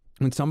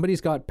 When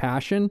somebody's got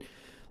passion,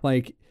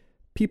 like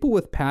people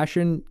with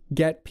passion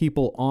get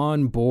people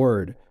on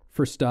board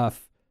for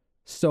stuff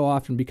so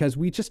often because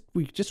we just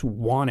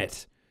want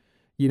it.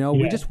 You know,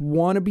 we just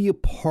want to be a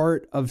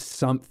part of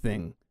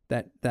something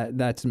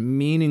that's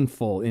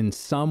meaningful in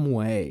some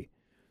way.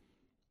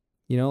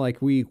 You know,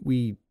 like we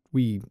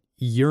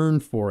yearn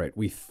for it.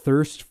 We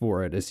thirst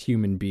for it as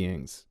human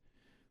beings.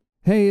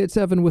 Hey, it's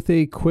Evan with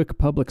a quick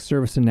public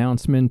service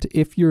announcement.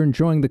 If you're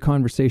enjoying the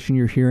conversation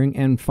you're hearing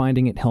and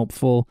finding it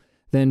helpful,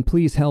 then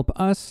please help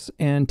us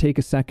and take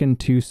a second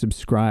to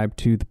subscribe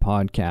to the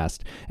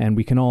podcast. And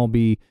we can all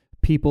be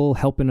people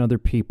helping other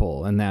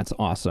people, and that's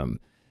awesome.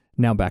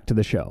 Now back to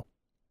the show.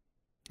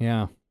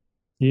 Yeah.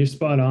 You're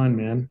spot on,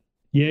 man.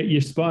 Yeah,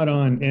 you're spot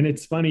on. And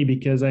it's funny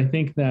because I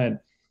think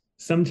that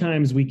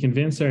sometimes we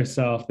convince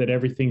ourselves that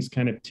everything's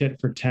kind of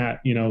tit for tat,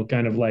 you know,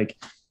 kind of like,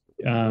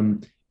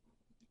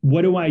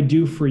 what do I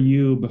do for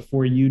you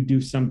before you do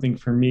something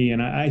for me?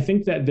 And I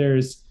think that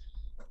there's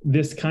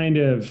this kind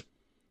of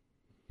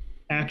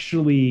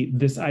actually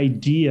this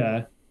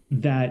idea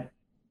that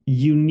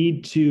you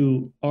need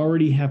to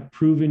already have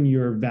proven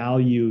your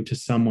value to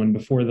someone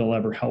before they'll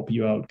ever help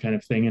you out, kind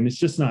of thing. And it's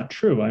just not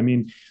true. I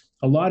mean,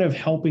 a lot of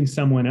helping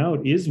someone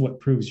out is what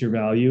proves your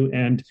value.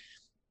 And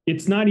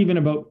it's not even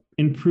about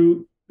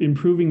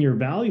improving your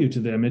value to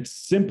them. It's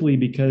simply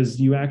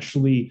because you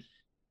actually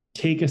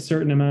take a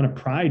certain amount of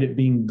pride at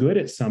being good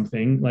at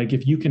something. Like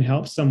if you can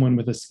help someone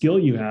with a skill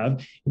you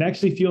have, it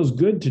actually feels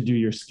good to do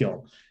your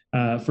skill.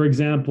 For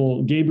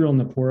example, Gabriel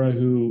Napora,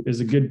 who is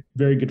a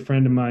very good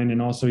friend of mine,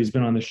 and also he's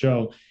been on the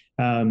show.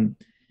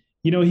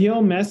 You know,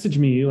 he'll message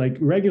me like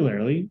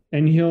regularly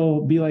and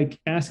he'll be like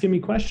asking me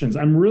questions.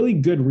 I'm really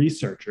good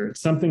researcher.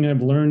 It's something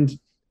I've learned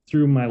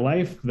through my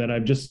life that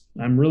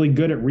I'm really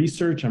good at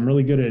research. I'm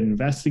really good at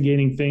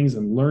investigating things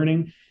and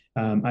learning.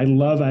 I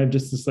have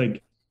just this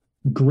like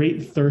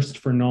great thirst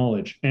for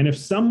knowledge. And if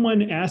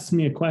someone asks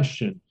me a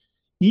question,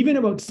 even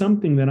about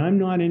something that I'm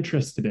not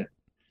interested in,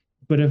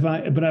 but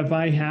if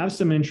I have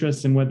some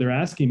interest in what they're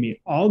asking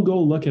me, I'll go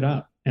look it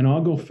up and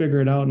I'll go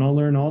figure it out and I'll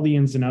learn all the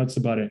ins and outs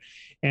about it.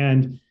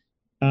 And,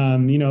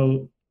 you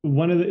know,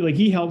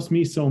 he helps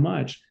me so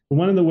much. But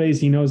one of the ways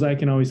he knows I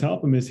can always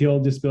help him is he'll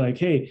just be like,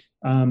 hey,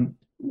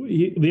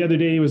 the other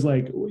day he was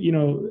like, you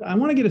know, I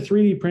want to get a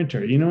 3D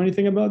printer. You know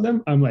anything about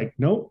them? I'm like,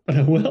 nope, but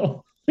I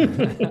will.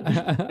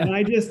 And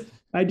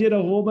I did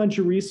a whole bunch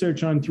of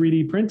research on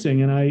 3D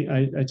printing, and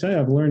I tell you,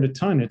 I've learned a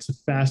ton. It's a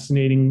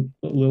fascinating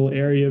little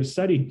area of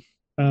study.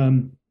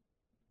 And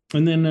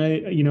then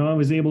I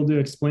was able to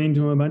explain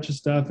to him a bunch of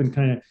stuff and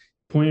kind of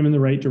point him in the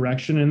right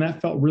direction. And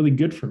that felt really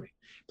good for me.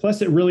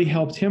 Plus it really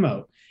helped him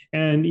out.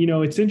 And, you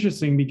know, it's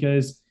interesting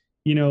because,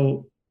 you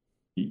know,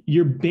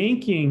 you're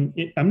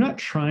banking, I'm not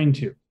trying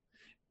to,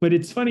 but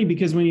it's funny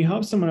because when you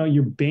help someone out,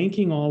 you're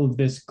banking all of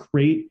this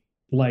great,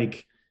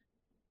 like,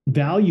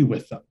 value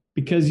with them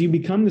because you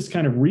become this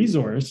kind of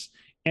resource.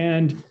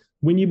 And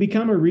when you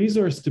become a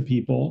resource to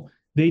people,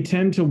 they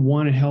tend to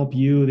want to help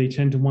you. They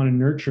tend to want to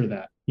nurture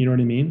that. You know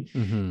what I mean?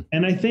 Mm-hmm.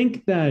 And I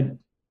think that,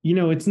 you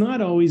know, it's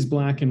not always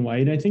black and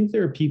white. I think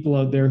there are people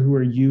out there who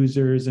are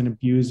users and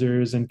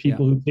abusers and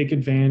people who take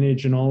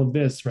advantage and all of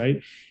this,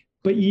 right?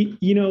 But,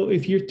 you know,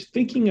 if you're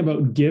thinking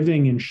about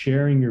giving and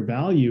sharing your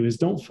value, is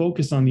don't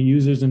focus on the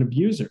users and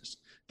abusers.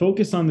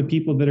 Focus on the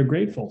people that are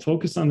grateful.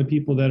 Focus on the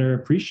people that are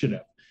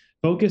appreciative.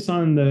 Focus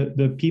on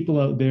the people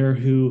out there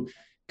who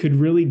could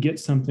really get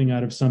something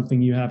out of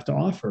something you have to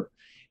offer.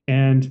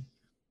 And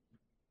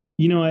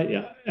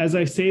as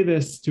I say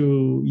this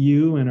to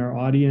you and our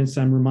audience,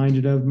 I'm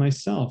reminded of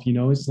myself.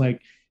 It's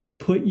like,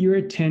 put your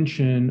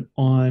attention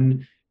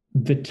on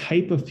the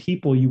type of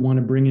people you want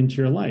to bring into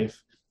your life.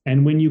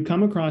 And when you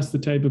come across the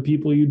type of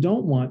people you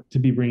don't want to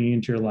be bringing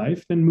into your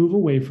life, then move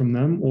away from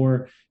them,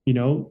 or,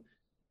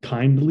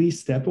 kindly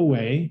step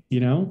away,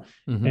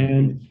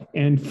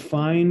 and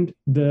find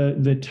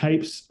the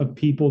types of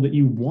people that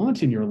you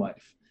want in your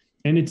life.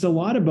 And it's a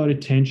lot about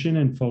attention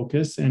and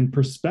focus and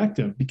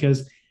perspective,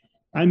 because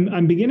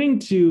I'm beginning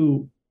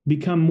to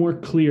become more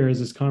clear as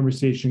this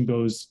conversation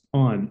goes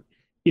on.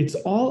 It's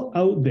all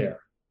out there.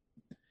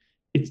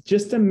 It's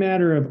just a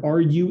matter of,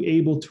 are you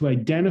able to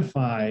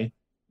identify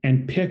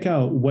and pick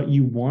out what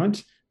you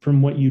want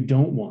from what you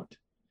don't want?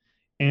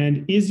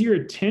 And is your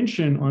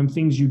attention on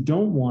things you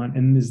don't want?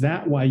 And is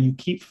that why you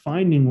keep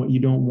finding what you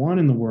don't want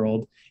in the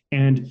world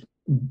and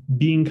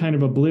being kind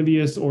of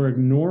oblivious or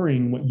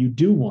ignoring what you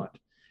do want?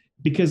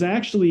 Because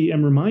actually,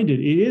 I'm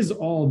reminded, it is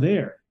all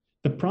there.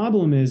 The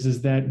problem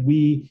is that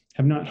we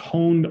have not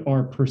honed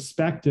our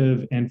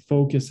perspective and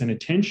focus and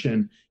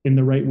attention in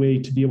the right way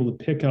to be able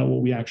to pick out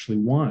what we actually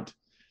want.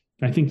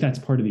 I think that's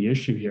part of the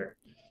issue here.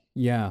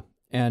 Yeah.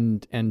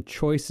 And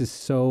choice is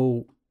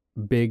so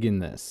big in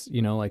this,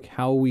 like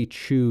how we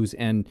choose.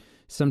 And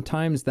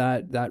sometimes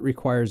that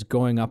requires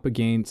going up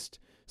against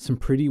some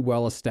pretty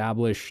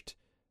well-established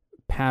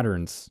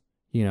patterns,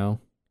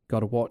 got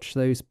to watch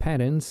those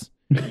patterns.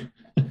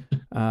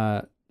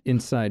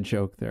 Inside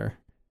joke there.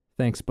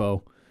 Thanks,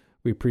 Bo.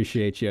 We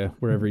appreciate you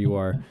wherever you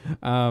are.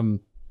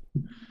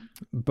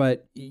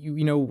 But,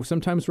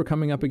 sometimes we're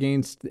coming up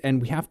against,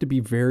 and we have to be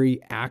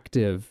very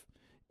active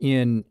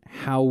in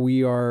how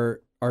we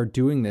are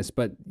doing this.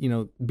 But,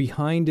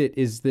 behind it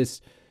is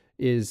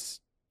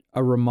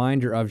a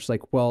reminder of just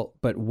like, well,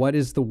 but what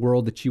is the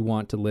world that you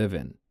want to live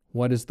in?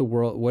 What is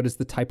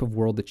the type of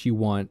world that you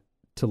want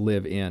to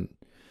live in?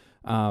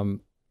 And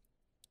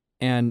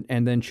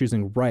then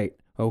choosing, right,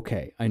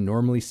 okay, I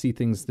normally see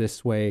things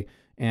this way.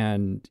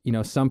 And,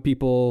 some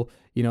people,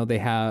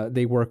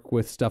 they work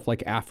with stuff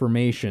like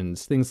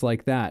affirmations, things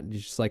like that.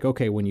 It's just like,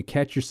 okay, when you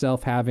catch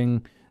yourself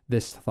having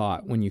this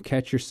thought, when you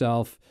catch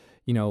yourself,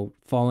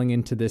 falling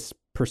into this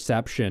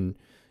perception,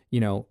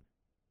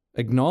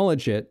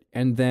 acknowledge it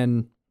and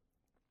then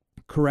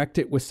correct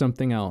it with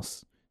something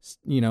else,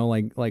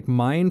 like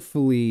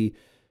mindfully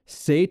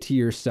say to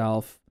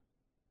yourself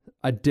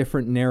a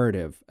different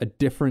narrative, a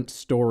different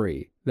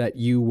story that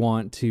you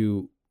want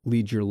to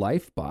lead your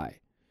life by.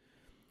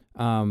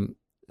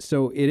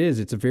 So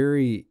it's a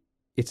very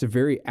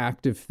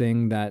active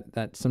thing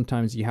that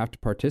sometimes you have to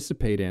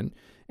participate in.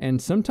 And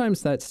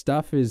sometimes that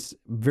stuff is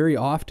very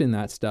often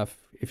that stuff,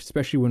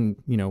 especially when,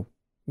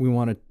 we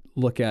want to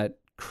look at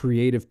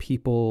creative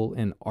people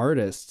and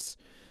artists.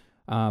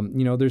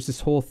 There's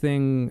this whole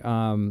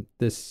thing,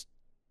 this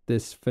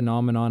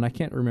phenomenon. I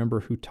can't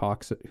remember who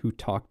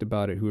talked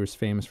about it, who was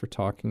famous for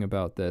talking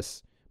about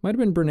this. Might have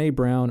been Brene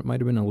Brown. It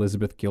might have been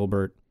Elizabeth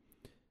Gilbert.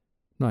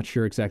 Not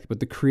sure exactly, but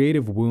the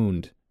creative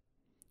wound,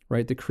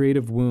 right? The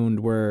creative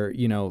wound where,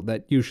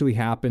 that usually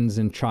happens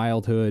in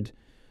childhood,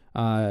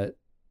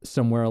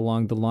 somewhere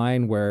along the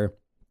line where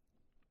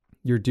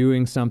you're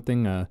doing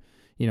something,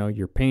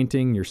 you're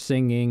painting, you're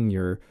singing,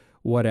 you're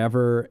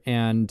whatever,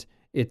 and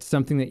it's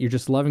something that you're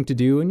just loving to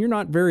do and you're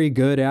not very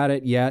good at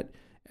it yet.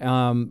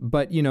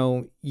 But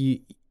you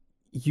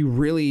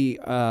really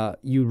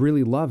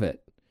love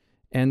it.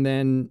 And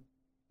then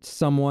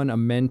someone, a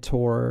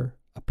mentor,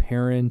 a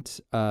parent,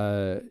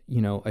 a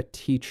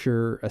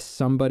teacher,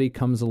 somebody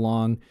comes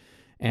along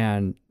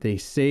and they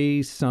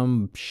say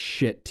some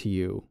shit to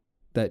you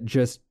that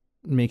just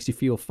makes you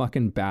feel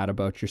fucking bad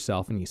about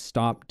yourself and you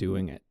stop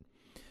doing it.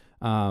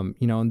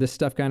 And this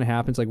stuff kind of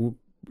happens. Like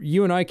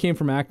you and I came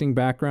from acting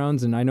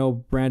backgrounds, and I know,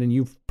 Brandon,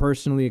 you've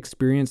personally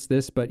experienced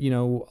this, but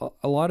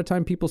a lot of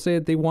time people say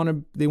that they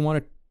want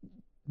to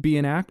be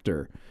an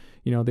actor.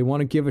 They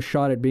want to give a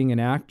shot at being an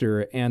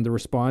actor, and the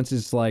response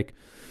is like,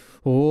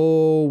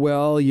 oh,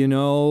 well,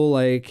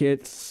 like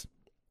it's,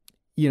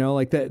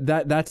 like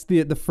that's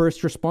the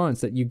first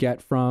response that you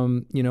get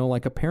from,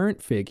 like a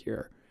parent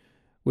figure,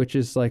 which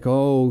is like,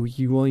 oh,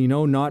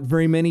 not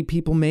very many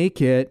people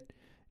make it.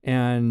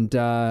 And,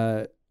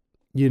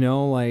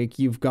 like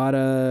you've got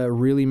to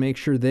really make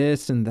sure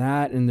this and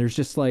that. And there's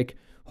just like,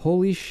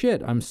 holy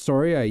shit, I'm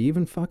sorry I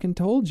even fucking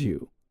told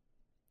you.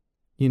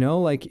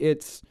 Like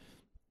it's,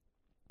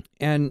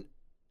 and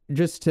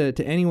just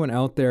to anyone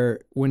out there,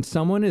 when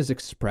someone is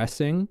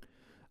expressing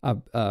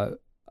a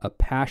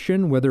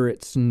passion, whether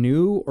it's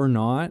new or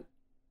not,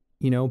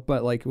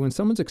 but like when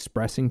someone's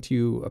expressing to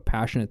you a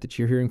passion that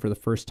you're hearing for the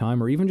first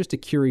time, or even just a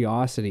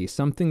curiosity,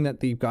 something that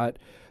they've got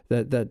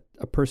that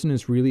a person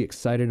is really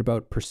excited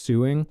about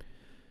pursuing,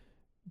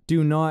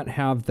 do not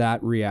have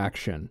that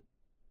reaction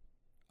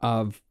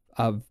of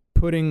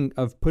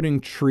putting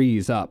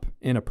trees up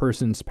in a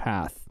person's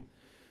path.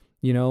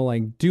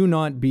 Like do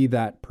not be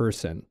that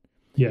person.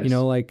 Yes.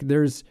 Like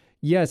there's,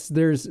 yes,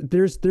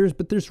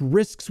 but there's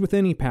risks with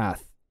any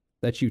path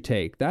that you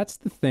take. That's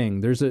the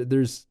thing. There's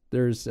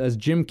as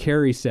Jim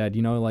Carrey said,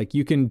 you know, like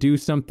you can do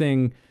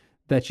something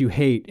that you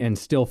hate and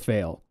still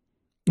fail.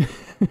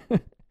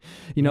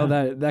 You know,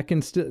 that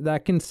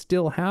can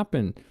still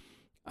happen.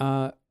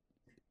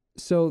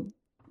 So,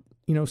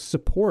 you know,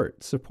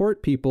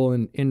 support people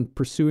in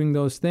pursuing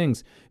those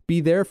things.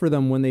 Be there for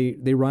them when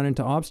they run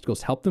into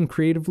obstacles. Help them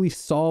creatively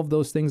solve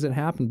those things that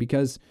happen.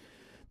 Because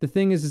the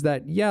thing is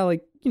that, yeah,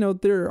 like, you know,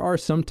 there are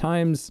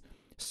sometimes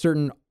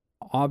certain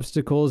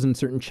obstacles and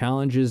certain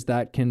challenges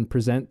that can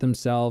present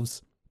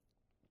themselves,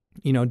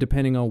 you know,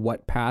 depending on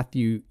what path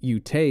you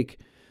take.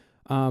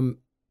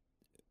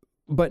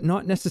 But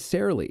not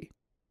necessarily.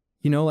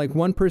 You know, like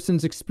one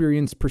person's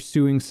experience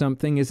pursuing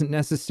something isn't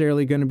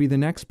necessarily going to be the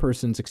next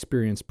person's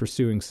experience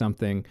pursuing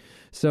something.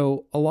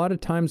 So a lot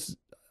of times,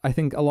 I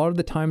think a lot of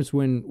the times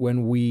when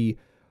we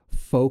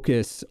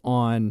focus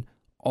on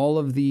all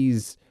of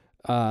these,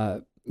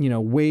 you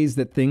know, ways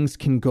that things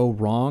can go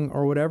wrong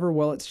or whatever,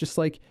 well, it's just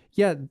like,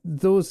 yeah,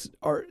 those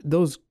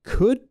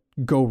could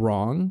go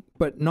wrong,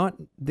 but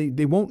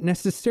they won't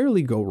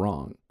necessarily go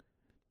wrong.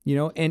 You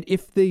know, and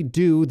if they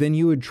do, then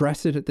you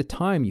address it at the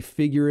time, you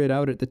figure it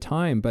out at the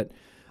time. But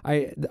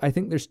I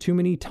think there's too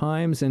many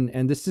times,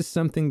 and this is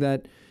something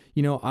that,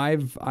 you know,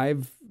 I've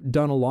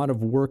done a lot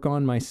of work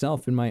on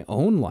myself in my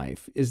own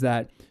life, is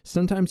that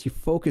sometimes you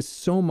focus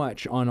so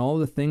much on all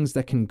the things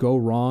that can go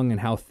wrong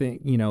and how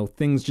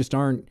things just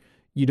aren't,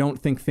 you don't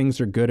think things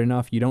are good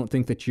enough. You don't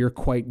think that you're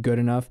quite good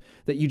enough,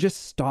 that you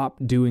just stop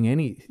doing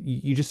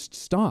you just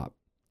stop.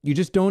 You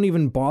just don't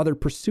even bother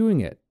pursuing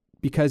it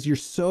because you're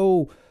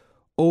so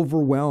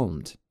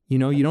overwhelmed. You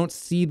know, you don't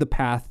see the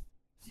path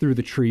through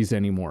the trees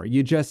anymore.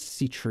 You just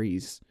see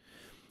trees.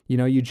 You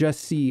know, you just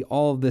see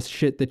all of this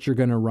shit that you're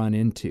going to run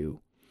into.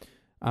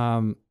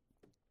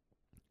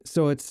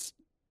 So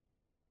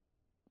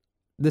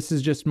this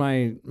is just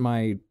my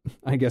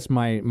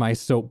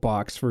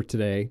soapbox for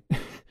today,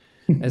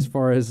 as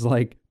far as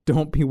like,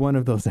 don't be one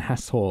of those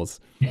assholes,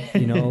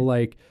 you know,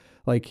 like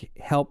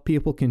help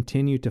people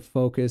continue to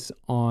focus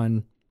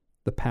on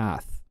the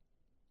path,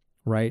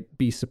 right?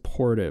 Be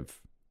supportive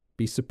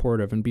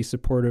and be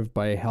supportive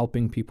by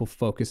helping people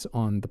focus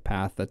on the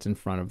path that's in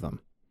front of them.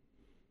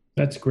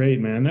 That's great,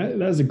 man. That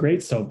was a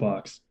great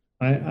soapbox.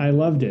 I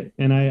loved it.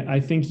 And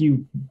I think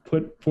you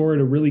put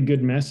forward a really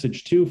good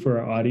message too for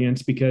our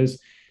audience,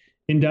 because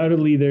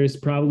undoubtedly there's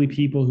probably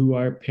people who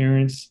are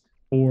parents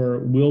or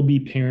will be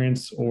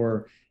parents,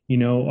 or, you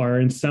know, are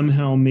in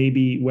somehow,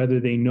 maybe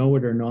whether they know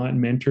it or not,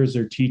 mentors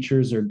or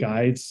teachers or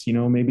guides. You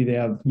know, maybe they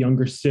have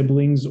younger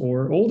siblings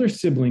or older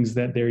siblings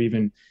that they're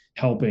even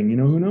helping, you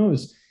know, who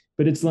knows?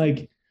 But it's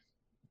like,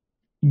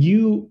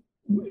 you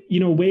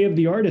know, way of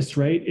the artist,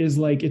 right, is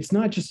like, it's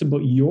not just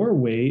about your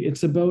way,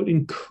 it's about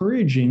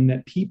encouraging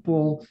that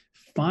people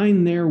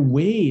find their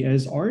way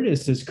as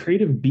artists, as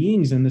creative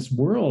beings in this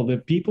world,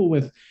 of people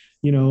with,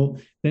 you know,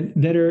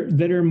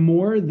 that are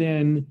more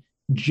than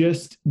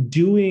just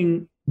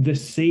doing the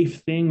safe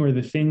thing or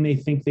the thing they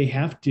think they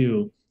have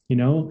to, you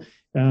know.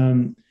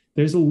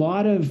 There's a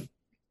lot of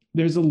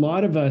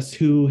us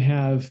who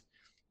have,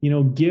 you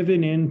know,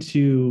 given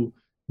into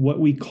what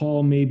we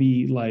call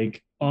maybe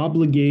like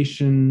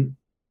obligation,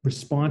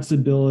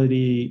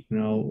 responsibility, you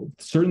know,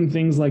 certain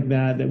things like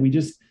that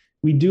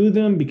we do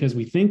them because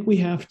we think we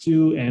have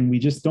to, and we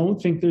just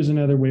don't think there's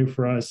another way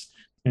for us.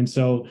 And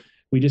so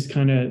we just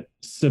kind of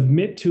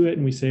submit to it,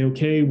 and we say,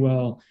 okay,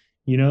 well,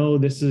 you know,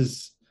 this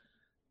is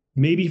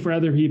maybe for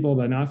other people,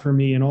 but not for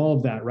me, and all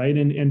of that, right?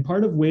 And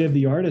part of Way of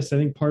the Artist, I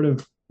think part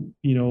of,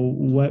 you know,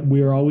 what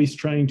we're always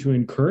trying to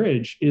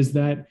encourage is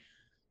that,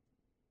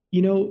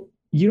 you know,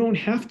 you don't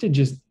have to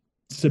just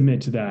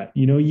submit to that.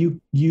 You know,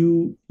 you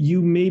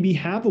maybe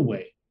have a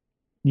way,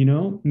 you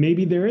know,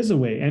 maybe there is a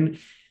way. And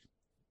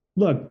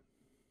look,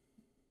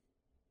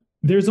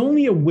 there's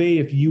only a way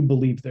if you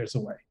believe there's a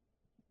way.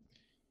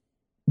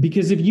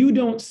 Because if you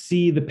don't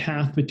see the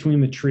path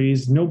between the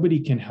trees, nobody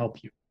can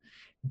help you.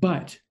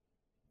 But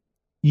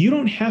you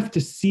don't have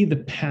to see the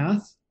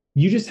path.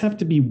 You just have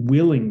to be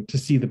willing to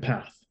see the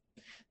path.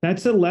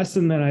 That's a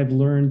lesson that I've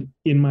learned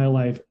in my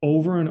life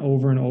over and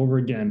over and over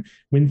again.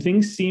 When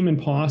things seem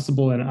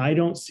impossible and I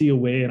don't see a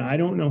way and I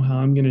don't know how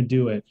I'm going to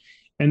do it.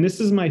 And this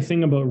is my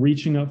thing about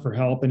reaching out for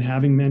help and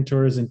having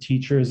mentors and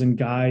teachers and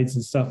guides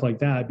and stuff like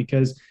that.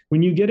 Because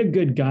when you get a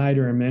good guide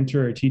or a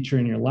mentor or a teacher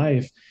in your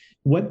life,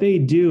 what they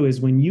do is,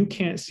 when you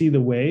can't see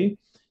the way,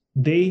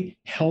 they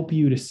help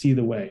you to see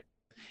the way.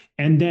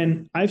 And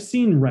then I've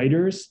seen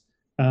writers,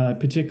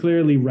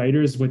 particularly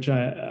writers, which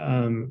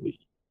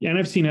and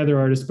I've seen other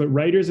artists, but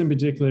writers in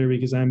particular,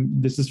 because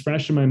this is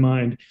fresh in my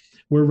mind,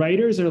 where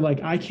writers are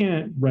like, I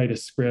can't write a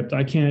script,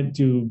 I can't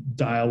do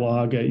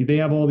dialogue. They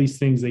have all these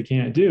things they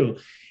can't do.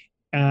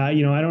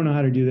 You know, I don't know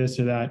how to do this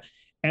or that.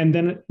 And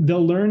then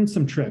they'll learn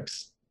some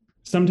tricks.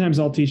 Sometimes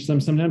I'll teach them,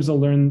 sometimes they'll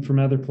learn from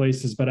other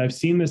places, but I've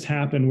seen this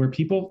happen where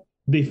people,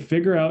 they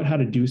figure out how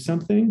to do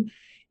something,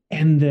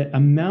 and the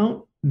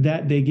amount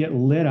that they get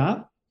lit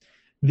up,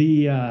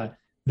 the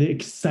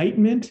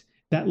excitement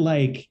that,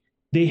 like,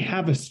 they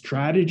have a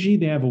strategy,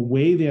 they have a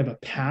way, they have a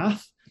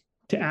path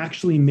to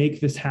actually make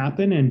this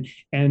happen,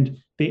 and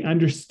they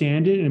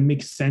understand it and it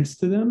makes sense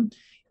to them.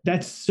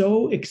 That's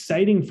so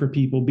exciting for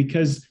people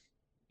because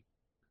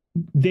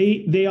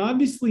they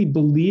obviously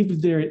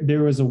believed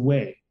there was a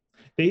way.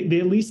 They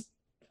at least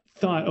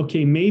thought,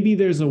 okay, maybe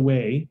there's a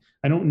way.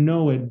 I don't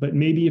know it, but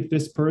maybe if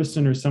this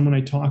person or someone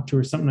I talk to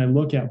or something I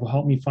look at will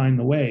help me find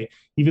the way,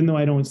 even though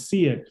I don't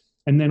see it.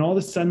 And then all of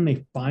a sudden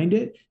they find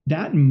it.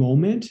 That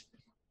moment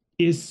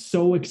is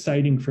so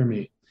exciting for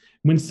me.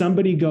 When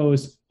somebody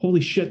goes,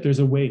 holy shit, there's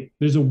a way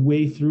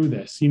through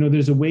this.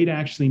 There's a way to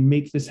actually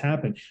make this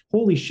happen.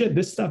 Holy shit,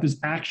 this stuff is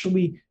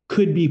actually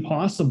could be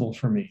possible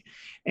for me.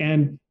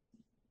 And,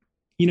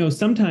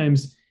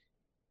 sometimes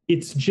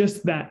it's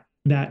just that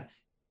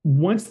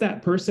once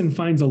that person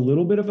finds a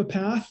little bit of a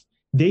path,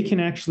 they can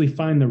actually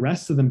find the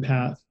rest of the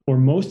path or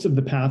most of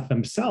the path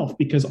themselves,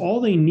 because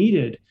all they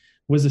needed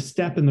was a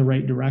step in the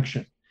right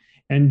direction.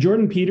 And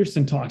Jordan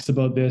Peterson talks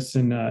about this,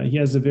 and he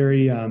has a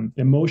very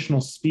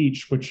emotional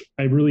speech, which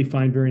I really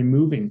find very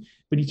moving.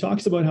 But he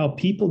talks about how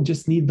people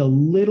just need the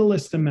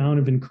littlest amount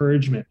of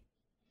encouragement.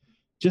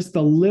 Just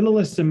the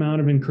littlest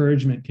amount of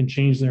encouragement can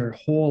change their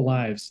whole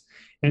lives.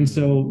 And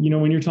so,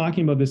 when you're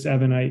talking about this,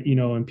 Evan,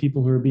 and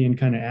people who are being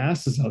kind of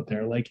asses out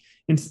there, like,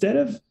 instead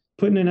of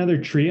putting another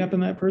tree up in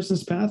that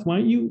person's path, why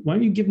don't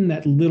you give them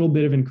that little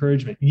bit of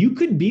encouragement? You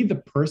could be the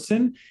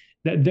person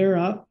that they're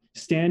up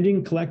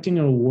standing, collecting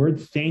an award,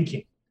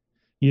 thanking.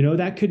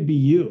 That could be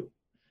you,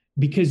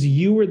 because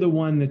you were the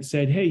one that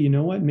said, hey, you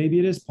know what, maybe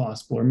it is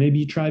possible, or maybe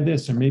you try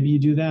this, or maybe you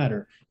do that,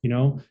 or,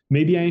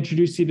 maybe I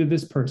introduce you to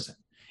this person.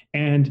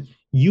 And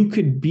you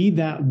could be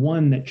that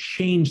one that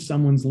changed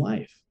someone's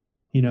life,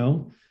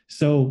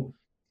 So,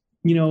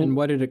 And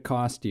what did it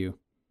cost you?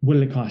 What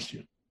did it cost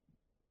you?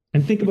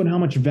 And think about how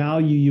much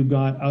value you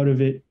got out of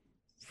it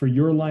for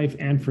your life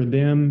and for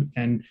them,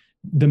 and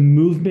the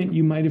movement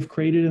you might have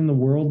created in the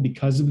world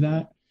because of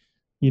that.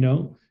 It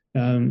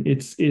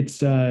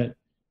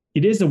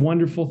is a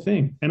wonderful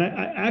thing. And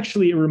I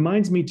actually, it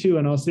reminds me too,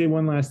 and I'll say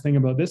one last thing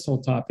about this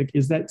whole topic,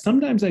 is that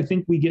sometimes I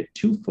think we get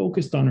too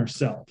focused on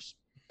ourselves.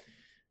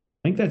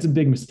 I think that's a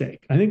big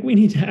mistake. I think we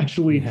need to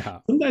actually,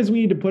 sometimes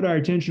we need to put our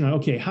attention on,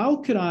 okay, how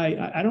could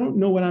I don't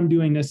know what I'm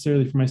doing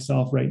necessarily for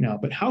myself right now,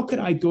 but how could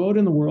I go out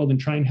in the world and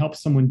try and help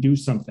someone do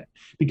something?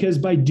 Because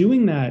by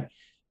doing that,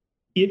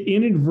 it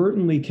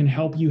inadvertently can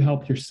help you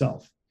help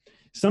yourself.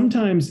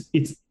 Sometimes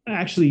it's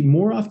actually,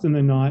 more often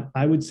than not,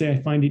 I would say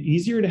I find it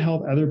easier to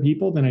help other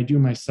people than I do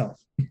myself.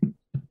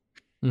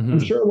 Mm-hmm. I'm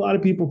sure a lot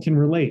of people can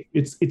relate.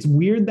 It's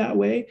weird that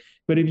way,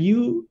 but if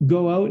you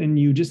go out and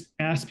you just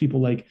ask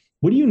people, like,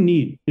 what do you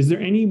need? Is there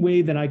any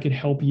way that I could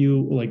help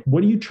you? Like,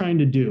 what are you trying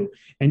to do?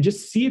 And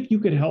just see if you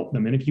could help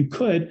them. And if you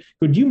could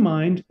you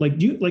mind, I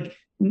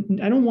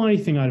don't want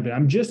anything out of it.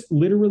 I'm just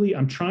literally,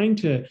 I'm trying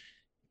to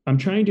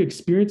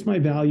experience my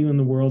value in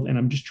the world, and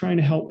I'm just trying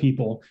to help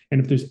people.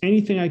 And if there's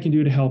anything I can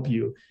do to help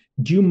you,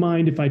 do you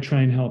mind if I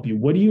try and help you?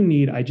 What do you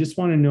need? I just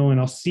want to know, and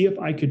I'll see if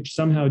I could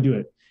somehow do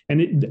it.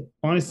 And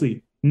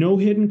honestly, no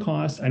hidden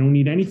cost. I don't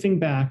need anything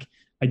back.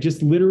 I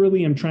just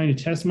literally am trying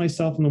to test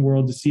myself in the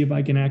world to see if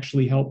I can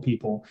actually help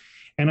people.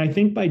 And I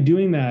think by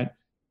doing that,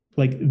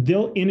 like,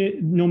 they'll, in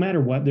it, no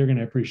matter what, they're going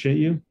to appreciate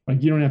you.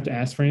 Like, you don't have to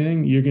ask for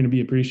anything. You're going to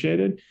be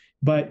appreciated.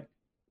 But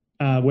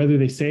whether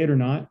they say it or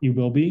not, you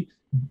will be.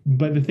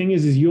 But the thing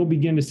is you'll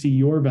begin to see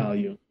your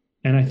value.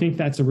 And I think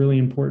that's a really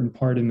important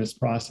part in this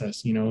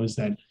process, is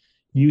that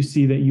you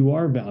see that you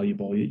are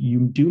valuable. You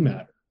do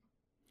matter.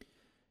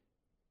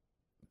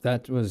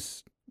 That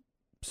was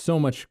so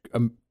much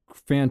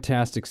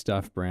fantastic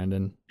stuff,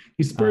 Brandon.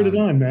 You spurred it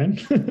on, man.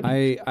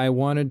 I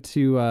wanted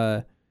to,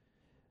 I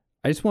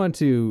just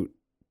wanted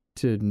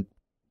to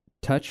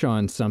touch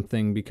on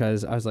something,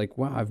 because I was like,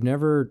 wow, I've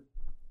never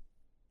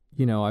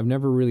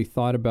really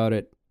thought about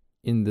it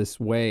in this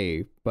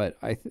way, but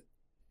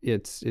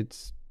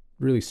it's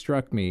really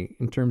struck me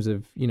in terms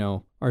of,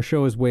 our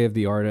show is Way of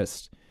the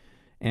Artist,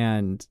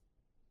 and,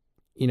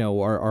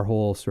 our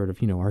whole sort of,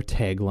 our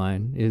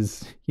tagline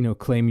is,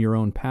 claim your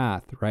own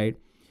path, right?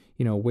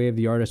 Way of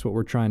the Artist, what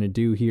we're trying to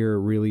do here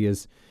really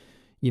is,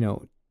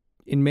 in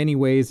many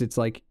ways, it's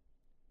like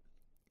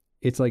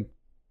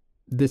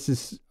this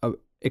is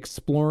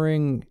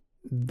exploring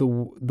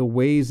the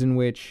ways in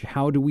which,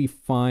 how do we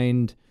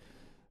find,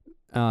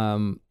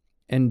 and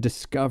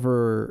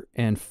discover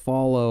and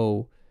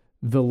follow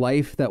the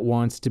life that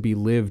wants to be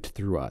lived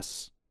through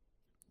us.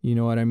 You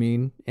know what I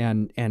mean?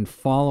 And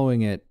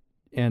following it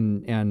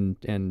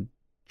and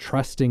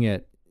trusting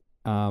it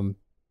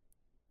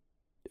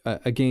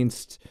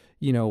against,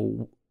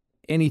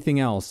 anything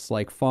else,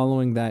 like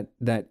following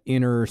that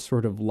inner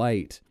sort of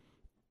light.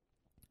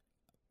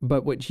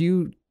 But what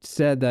you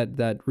said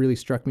that really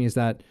struck me is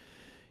that,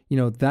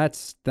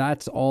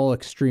 that's all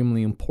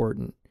extremely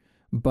important.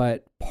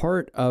 But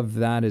part of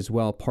that as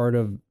well, part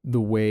of the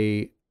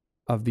Way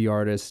of the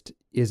Artist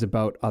is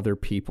about other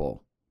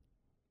people.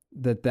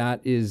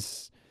 That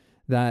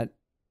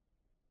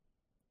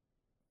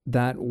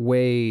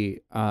way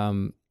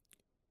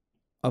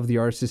of the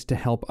artist is to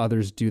help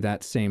others do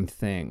that same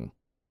thing.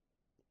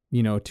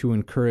 to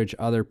encourage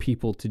other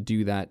people to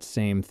do that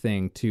same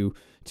thing, to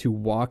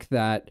walk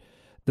the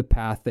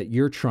path that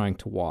you're trying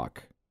to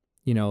walk.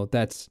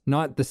 That's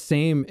not the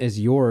same as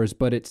yours,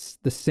 but it's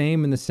the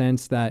same in the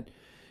sense that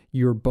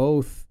you're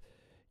both,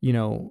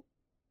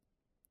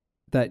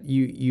 that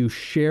you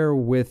share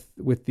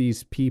with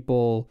these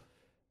people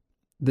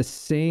the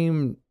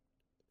same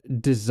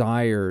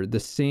desire, the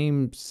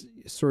same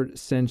sort of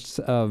sense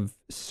of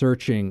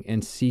searching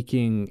and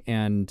seeking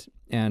and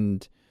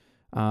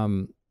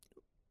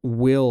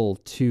will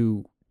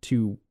to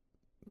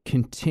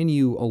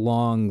continue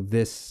along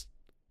this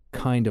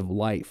kind of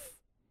life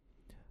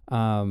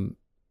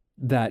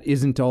that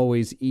isn't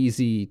always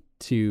easy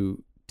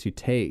to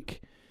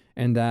take,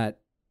 and that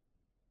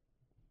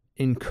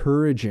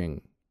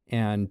encouraging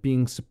and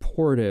being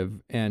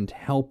supportive and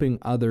helping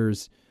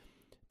others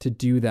to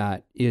do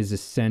that is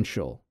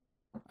essential.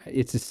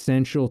 It's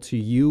essential to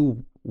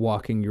you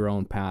walking your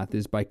own path,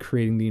 is by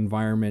creating the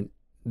environment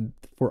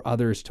for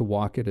others to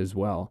walk it as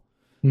well.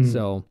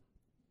 So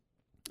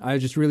I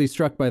was just really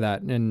struck by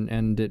that,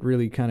 and it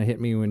really kind of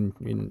hit me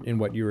in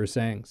what you were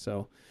saying.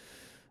 So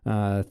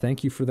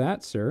thank you for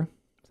that, sir.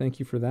 Thank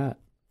you for that.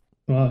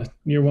 Well,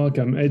 you're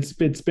welcome. It's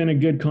been a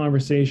good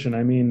conversation.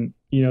 I mean,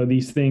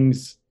 these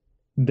things,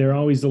 they're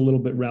always a little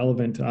bit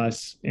relevant to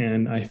us.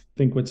 And I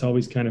think what's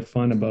always kind of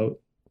fun about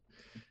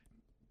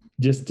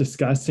just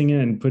discussing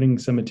it and putting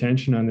some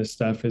attention on this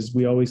stuff is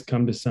we always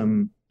come to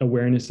some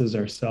awarenesses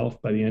ourselves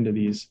by the end of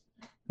these.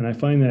 And I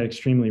find that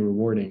extremely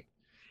rewarding.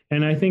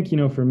 And I think,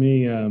 for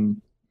me,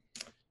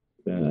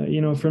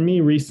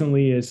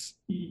 recently is,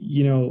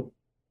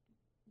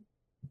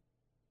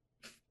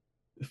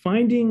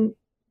 finding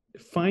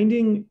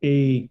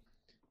a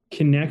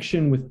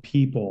connection with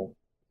people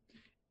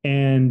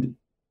and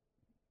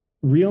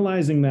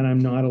realizing that I'm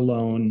not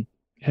alone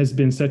has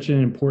been such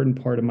an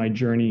important part of my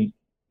journey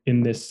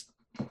in this,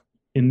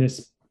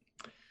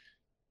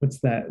 what's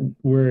that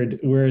word,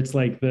 where it's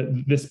like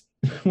this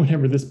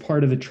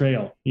part of the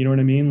trail, you know what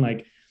I mean?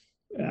 Like,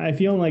 I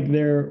feel like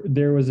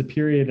there was a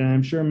period, and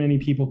I'm sure many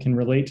people can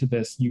relate to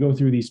this. You go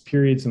through these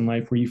periods in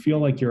life where you feel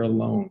like you're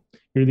alone.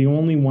 You're the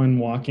only one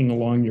walking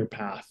along your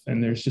path,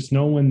 and there's just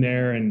no one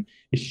there, and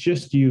it's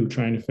just you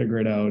trying to figure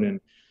it out. And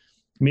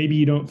maybe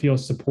you don't feel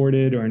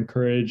supported or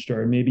encouraged,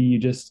 or maybe you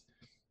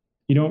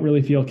don't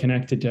really feel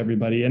connected to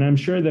everybody. And I'm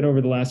sure that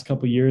over the last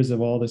couple of years of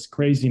all this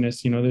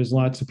craziness, there's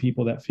lots of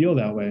people that feel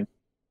that way.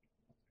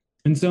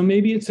 And so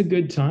maybe it's a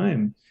good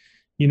time,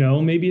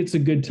 maybe it's a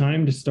good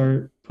time to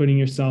start putting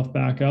yourself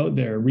back out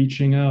there,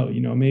 reaching out.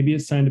 Maybe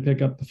it's time to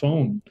pick up the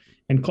phone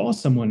and call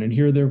someone and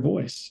hear their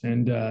voice.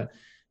 And,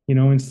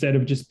 instead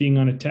of just being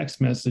on a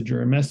text message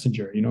or a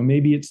messenger,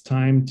 maybe it's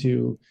time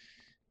to,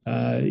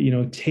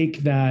 take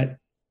that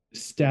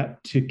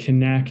step to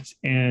connect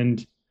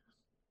and,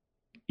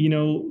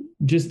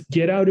 just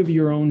get out of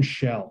your own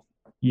shell,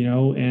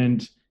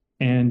 and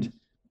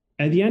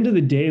at the end of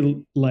the day,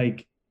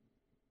 like,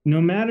 no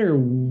matter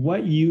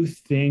what you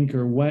think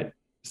or what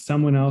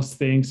someone else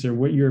thinks or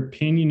what your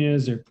opinion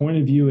is or point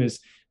of view is,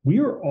 we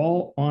are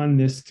all on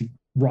this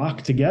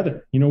rock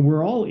together.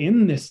 We're all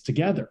in this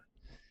together.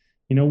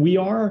 We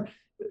are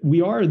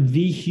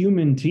the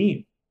human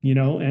team,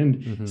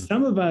 and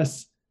some of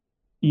us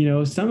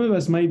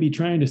might be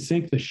trying to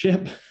sink the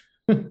ship,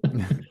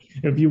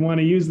 if you want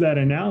to use that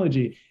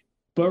analogy,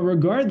 but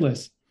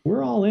regardless,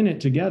 we're all in it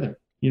together.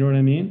 You know what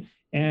I mean?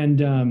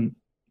 And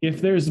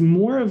if there's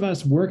more of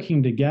us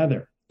working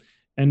together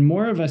and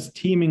more of us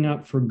teaming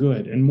up for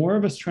good and more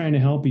of us trying to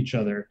help each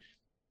other,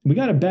 we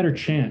got a better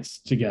chance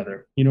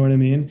together. You know what I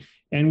mean?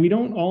 And we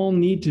don't all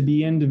need to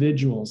be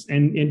individuals,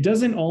 and it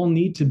doesn't all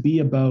need to be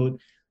about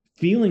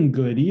feeling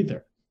good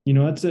either.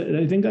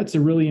 I think that's a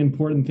really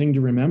important thing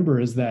to remember,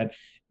 is that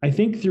I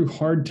think through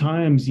hard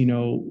times,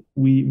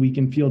 we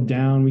can feel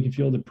down, we can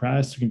feel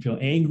depressed, we can feel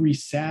angry,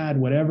 sad,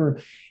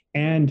 whatever.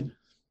 And,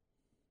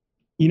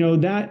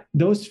 that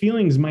those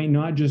feelings might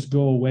not just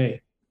go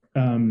away.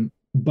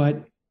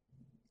 But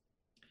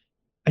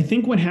I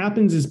think what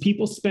happens is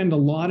people spend a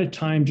lot of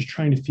time just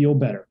trying to feel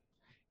better.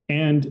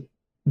 And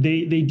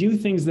they do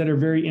things that are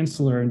very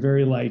insular and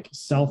very like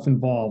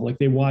self-involved, like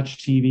they watch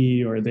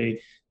TV or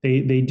they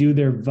do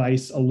their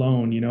vice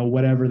alone,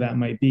 whatever that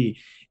might be.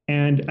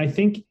 And I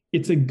think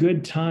it's a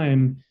good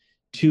time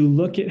to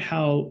look at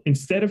how,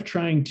 instead of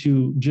trying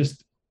to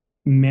just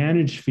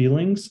manage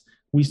feelings,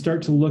 we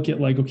start to look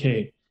at like,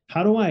 okay,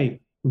 how do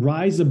I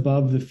rise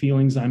above the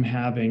feelings I'm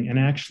having and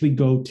actually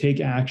go take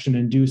action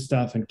and do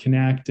stuff and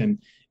connect and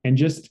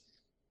just,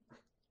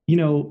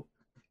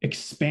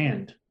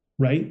 expand,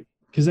 right?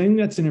 Because I think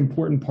that's an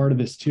important part of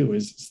this too,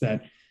 is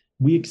that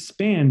we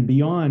expand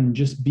beyond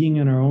just being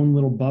in our own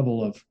little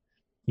bubble of,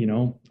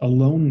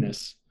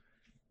 aloneness.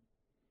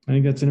 I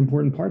think that's an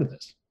important part of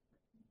this.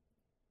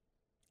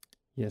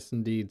 Yes,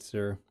 indeed,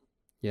 sir.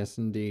 Yes,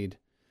 indeed.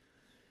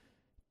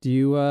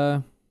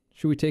 Should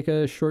we take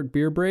a short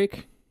beer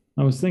break?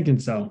 I was thinking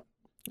so.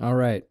 All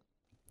right.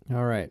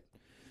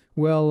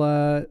 Well,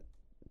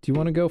 do you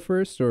want to go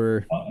first,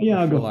 or?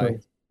 Yeah, I'll go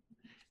first.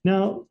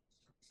 Now,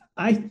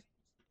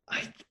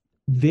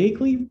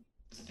 vaguely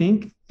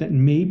think that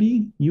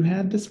maybe you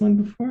had this one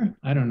before.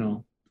 I don't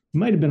know. It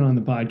might have been on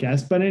the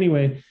podcast, but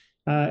anyway,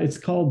 it's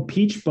called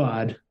Peach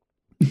Bod.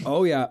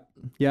 Oh yeah.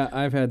 Yeah,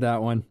 I've had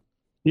that one.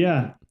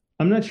 Yeah.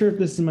 I'm not sure if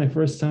this is my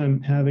first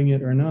time having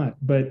it or not,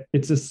 but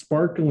it's a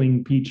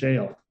sparkling peach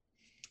ale.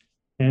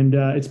 And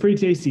it's pretty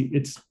tasty.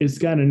 It's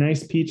got a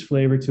nice peach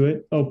flavor to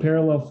it. Oh,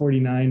 Parallel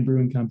 49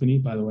 Brewing Company,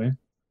 by the way.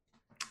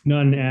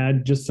 Not an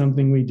ad, just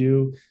something we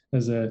do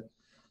as a,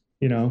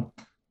 you know,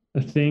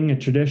 a thing, a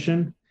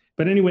tradition.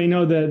 But anyway,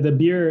 no, the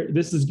beer,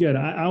 this is good.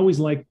 I always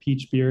like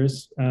peach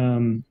beers.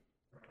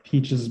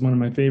 Peach is one of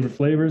my favorite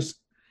flavors.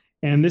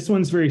 And this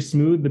one's very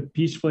smooth. The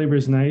peach flavor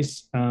is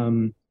nice.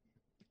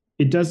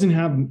 It doesn't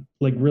have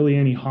like really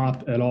any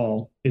hop at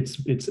all. It's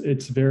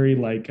very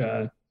like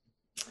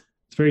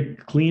it's very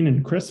clean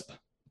and crisp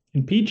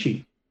and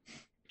peachy,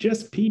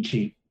 just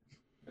peachy.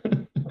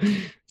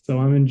 So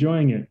I'm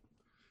enjoying it.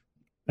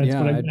 That's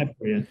what I got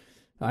for you.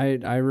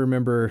 I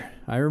remember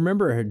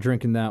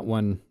drinking that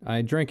one.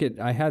 I drank it.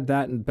 I had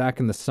that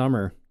back in the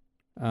summer,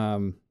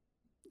 and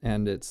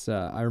it's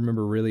I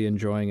remember really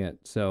enjoying it.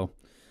 So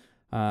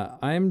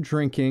I'm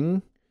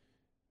drinking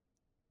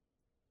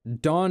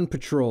Dawn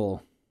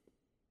Patrol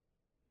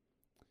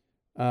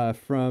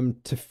from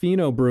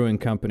Tofino Brewing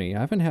Company. I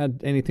haven't had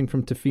anything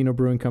from Tofino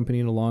Brewing Company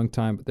in a long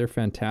time, but they're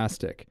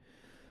fantastic.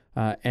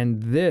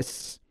 And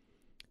this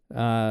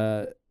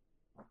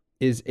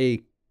is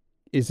a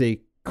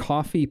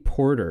coffee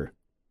porter.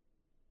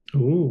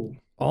 Ooh.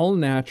 All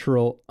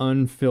natural,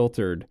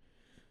 unfiltered,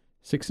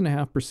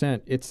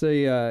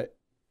 6.5%.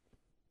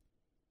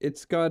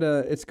 It's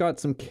got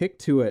some kick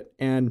to it,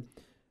 and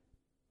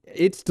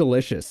it's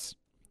delicious.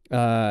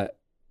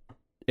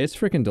 It's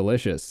freaking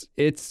delicious.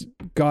 It's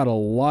got a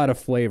lot of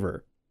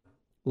flavor.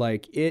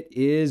 Like, it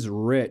is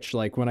rich.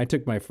 Like, when I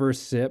took my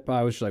first sip,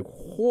 I was like,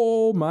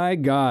 oh my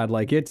God.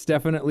 Like, it's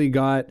definitely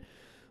got,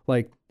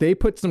 like, they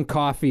put some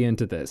coffee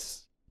into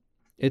this.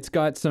 It's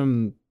got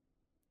a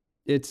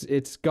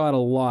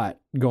lot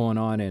going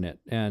on in it,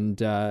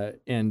 and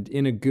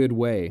in a good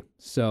way.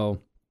 So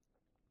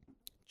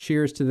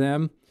cheers to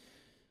them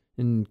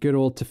in good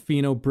old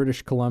Tofino,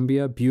 British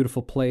Columbia.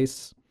 Beautiful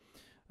place.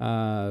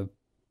 Yeah,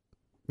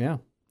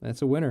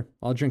 that's a winner.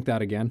 I'll drink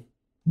that again.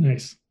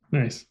 Nice.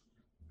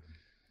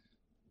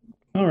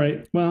 All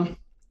right. Well,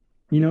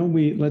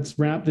 let's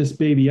wrap this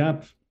baby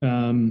up.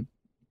 Oh,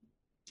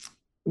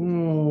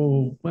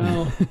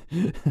 well.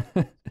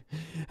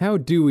 How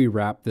do we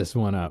wrap this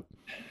one up?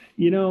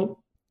 We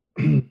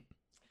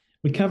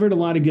covered a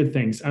lot of good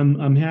things.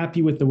 I'm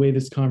happy with the way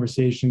this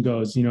conversation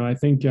goes. I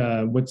think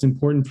what's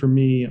important for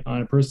me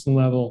on a personal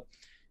level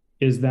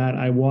is that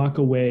I walk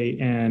away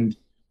and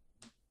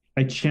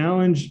I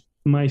challenge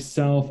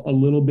myself a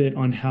little bit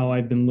on how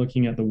I've been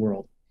looking at the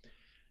world.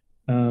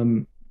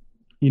 I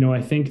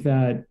think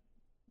that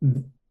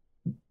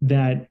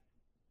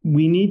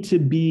we need to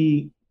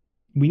be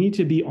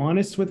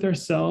honest with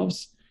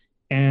ourselves.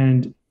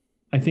 And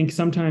I think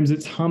sometimes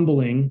it's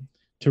humbling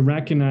to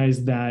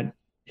recognize that,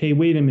 hey,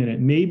 wait a minute,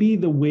 maybe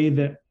the way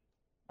that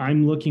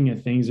I'm looking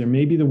at things, or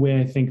maybe the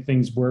way I think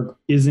things work,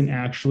 isn't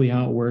actually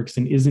how it works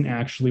and isn't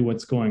actually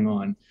what's going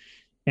on.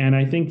 And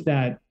I think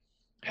that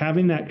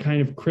having that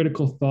kind of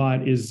critical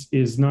thought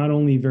is not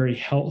only very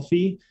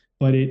healthy,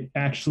 but it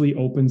actually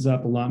opens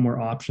up a lot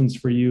more options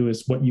for you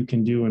as what you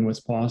can do and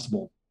what's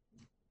possible.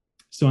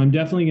 So I'm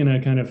definitely going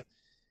to kind of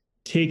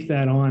take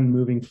that on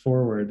moving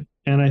forward.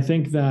 And I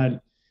think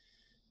that,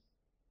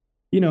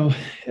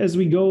 as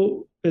we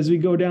go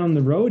down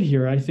the road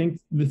here, I think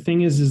the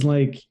thing is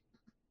like,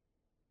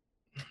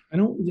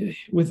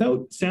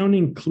 without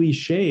sounding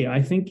cliche,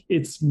 I think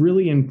it's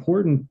really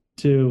important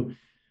to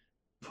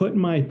put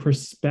my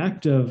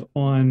perspective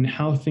on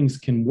how things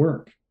can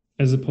work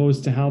as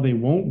opposed to how they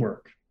won't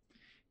work.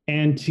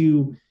 And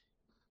to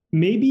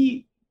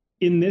maybe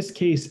in this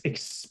case,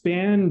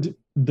 expand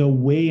the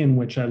way in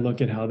which I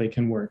look at how they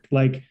can work.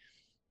 Like,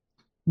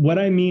 what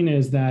I mean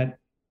is that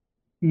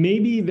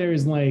maybe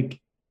there's like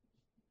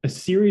a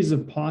series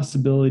of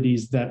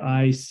possibilities that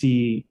I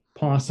see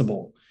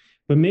possible,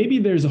 but maybe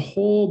there's a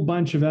whole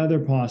bunch of other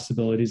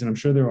possibilities, and I'm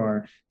sure there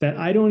are, that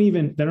aren't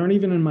even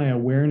in my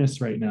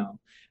awareness right now.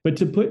 But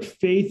to put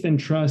faith and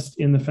trust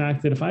in the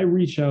fact that if I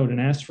reach out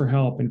and ask for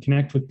help and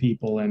connect with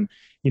people and,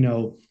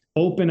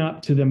 open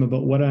up to them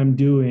about what I'm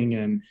doing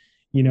and,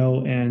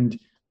 and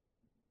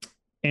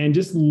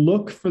just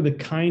look for the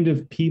kind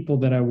of people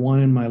that I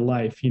want in my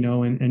life,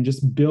 and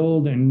just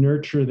build and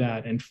nurture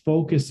that and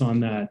focus on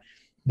that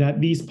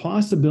these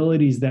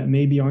possibilities that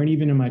maybe aren't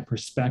even in my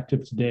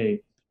perspective today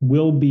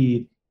will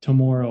be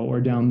tomorrow or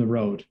down the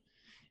road.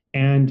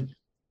 And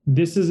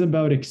this is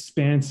about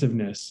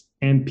expansiveness,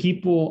 and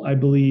people, I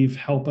believe,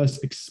 help us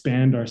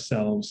expand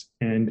ourselves,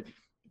 and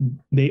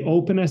they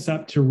open us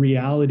up to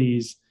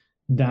realities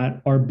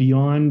that are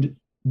beyond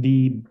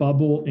the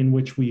bubble in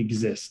which we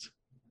exist.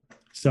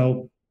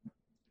 So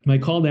my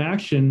call to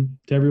action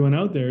to everyone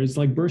out there is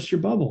like, burst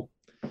your bubble,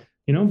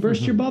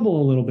 burst your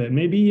bubble a little bit.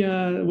 Maybe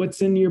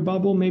what's in your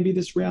bubble, maybe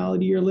this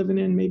reality you're living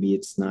in, maybe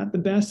it's not the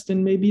best,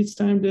 and maybe it's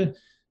time to,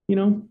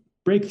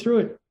 break through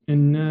it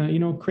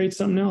and, create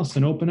something else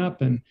and open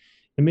up. And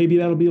maybe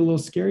that'll be a little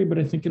scary, but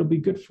I think it'll be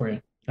good for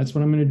you. That's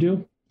what I'm going to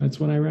do. That's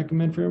what I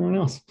recommend for everyone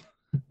else.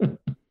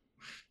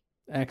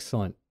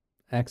 Excellent.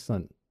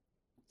 Excellent.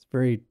 It's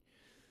very,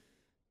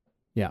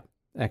 yeah,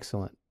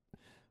 excellent.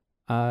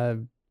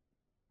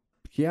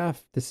 Yeah,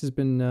 this has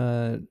been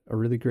a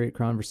really great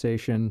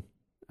conversation.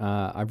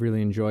 I've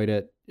really enjoyed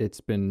it.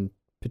 It's been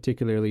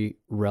particularly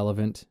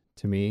relevant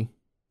to me.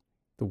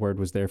 The word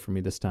was there for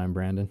me this time,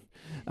 Brandon.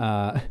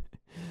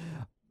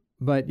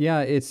 But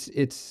yeah,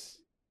 this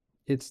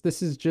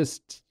has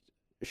just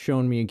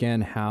shown me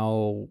again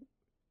how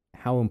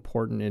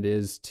important it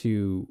is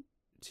to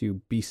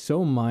be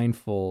so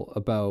mindful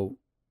about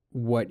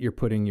what you're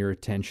putting your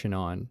attention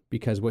on,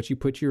 because what you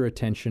put your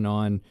attention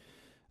on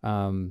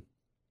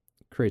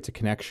creates a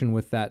connection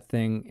with that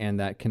thing, and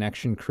that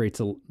connection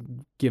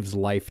gives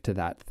life to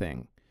that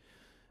thing.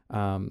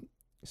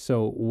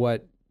 So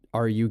what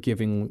are you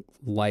giving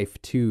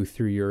life to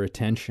through your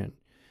attention?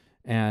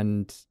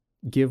 And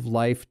give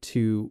life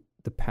to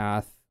the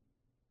path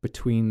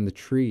between the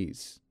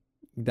trees.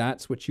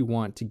 That's what you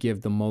want to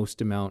give the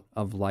most amount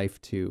of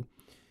life to.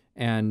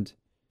 And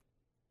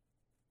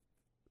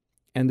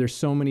there's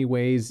so many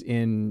ways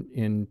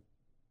in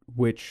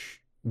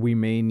which we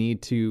may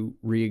need to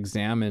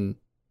re-examine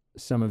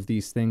some of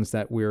these things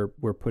that we're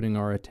putting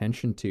our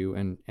attention to,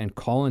 and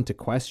call into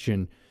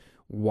question,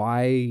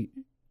 why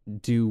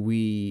do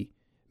we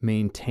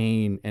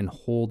maintain and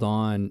hold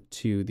on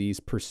to these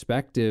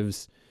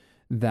perspectives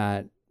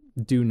that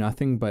do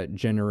nothing but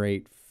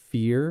generate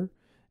fear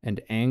and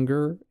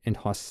anger and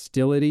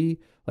hostility?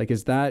 Like,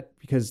 is that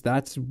because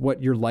that's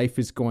what your life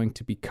is going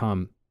to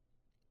become?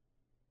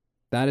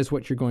 That is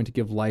what you're going to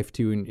give life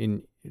to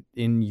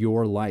in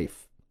your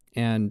life.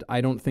 And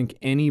I don't think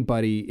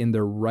anybody in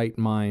their right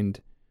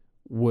mind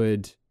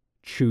would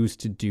choose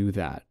to do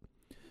that.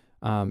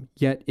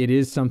 Yet it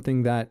is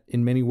something that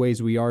in many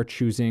ways we are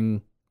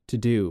choosing to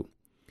do.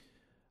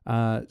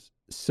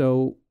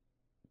 So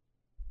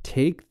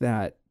take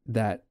that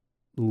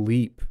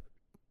leap,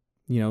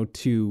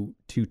 to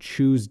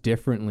choose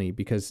differently,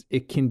 because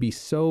it can be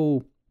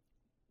so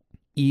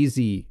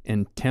easy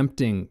and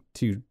tempting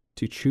to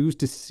choose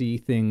to see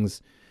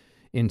things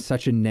in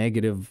such a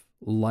negative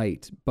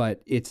light,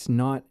 but it's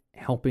not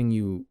helping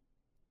you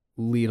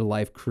lead a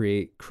life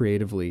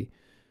creatively.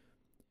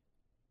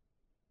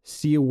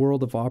 See a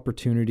world of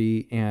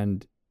opportunity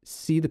and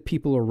see the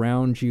people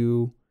around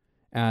you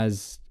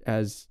as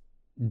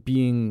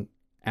being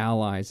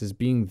allies, as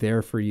being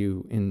there for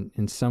you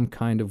in some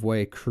kind of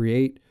way.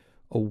 Create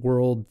a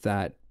world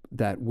that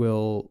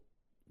will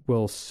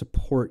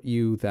support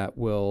you, that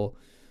will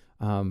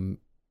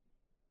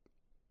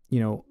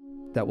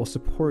that will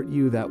support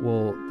you, that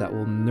will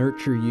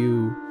nurture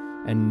you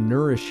and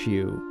nourish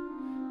you.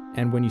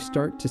 And when you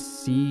start to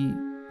see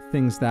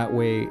things that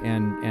way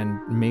and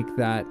make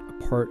that a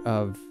part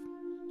of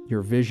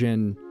your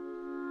vision,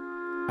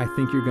 I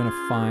think you're going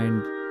to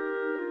find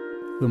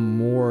the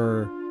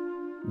more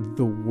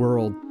the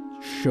world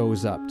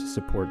shows up to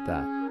support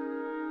that.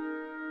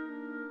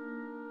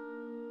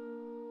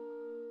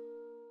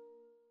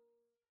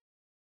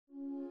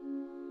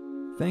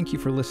 Thank you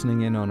for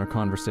listening in on our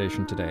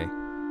conversation today.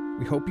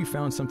 We hope you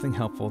found something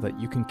helpful that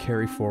you can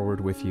carry forward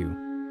with you.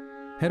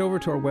 Head over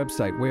to our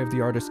website,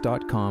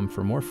 wayoftheartist.com,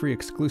 for more free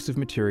exclusive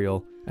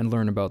material and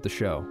learn about the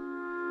show.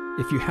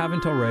 If you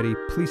haven't already,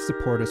 please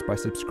support us by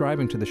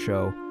subscribing to the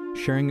show,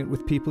 sharing it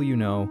with people you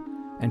know,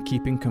 and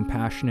keeping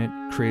compassionate,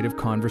 creative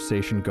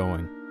conversation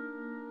going.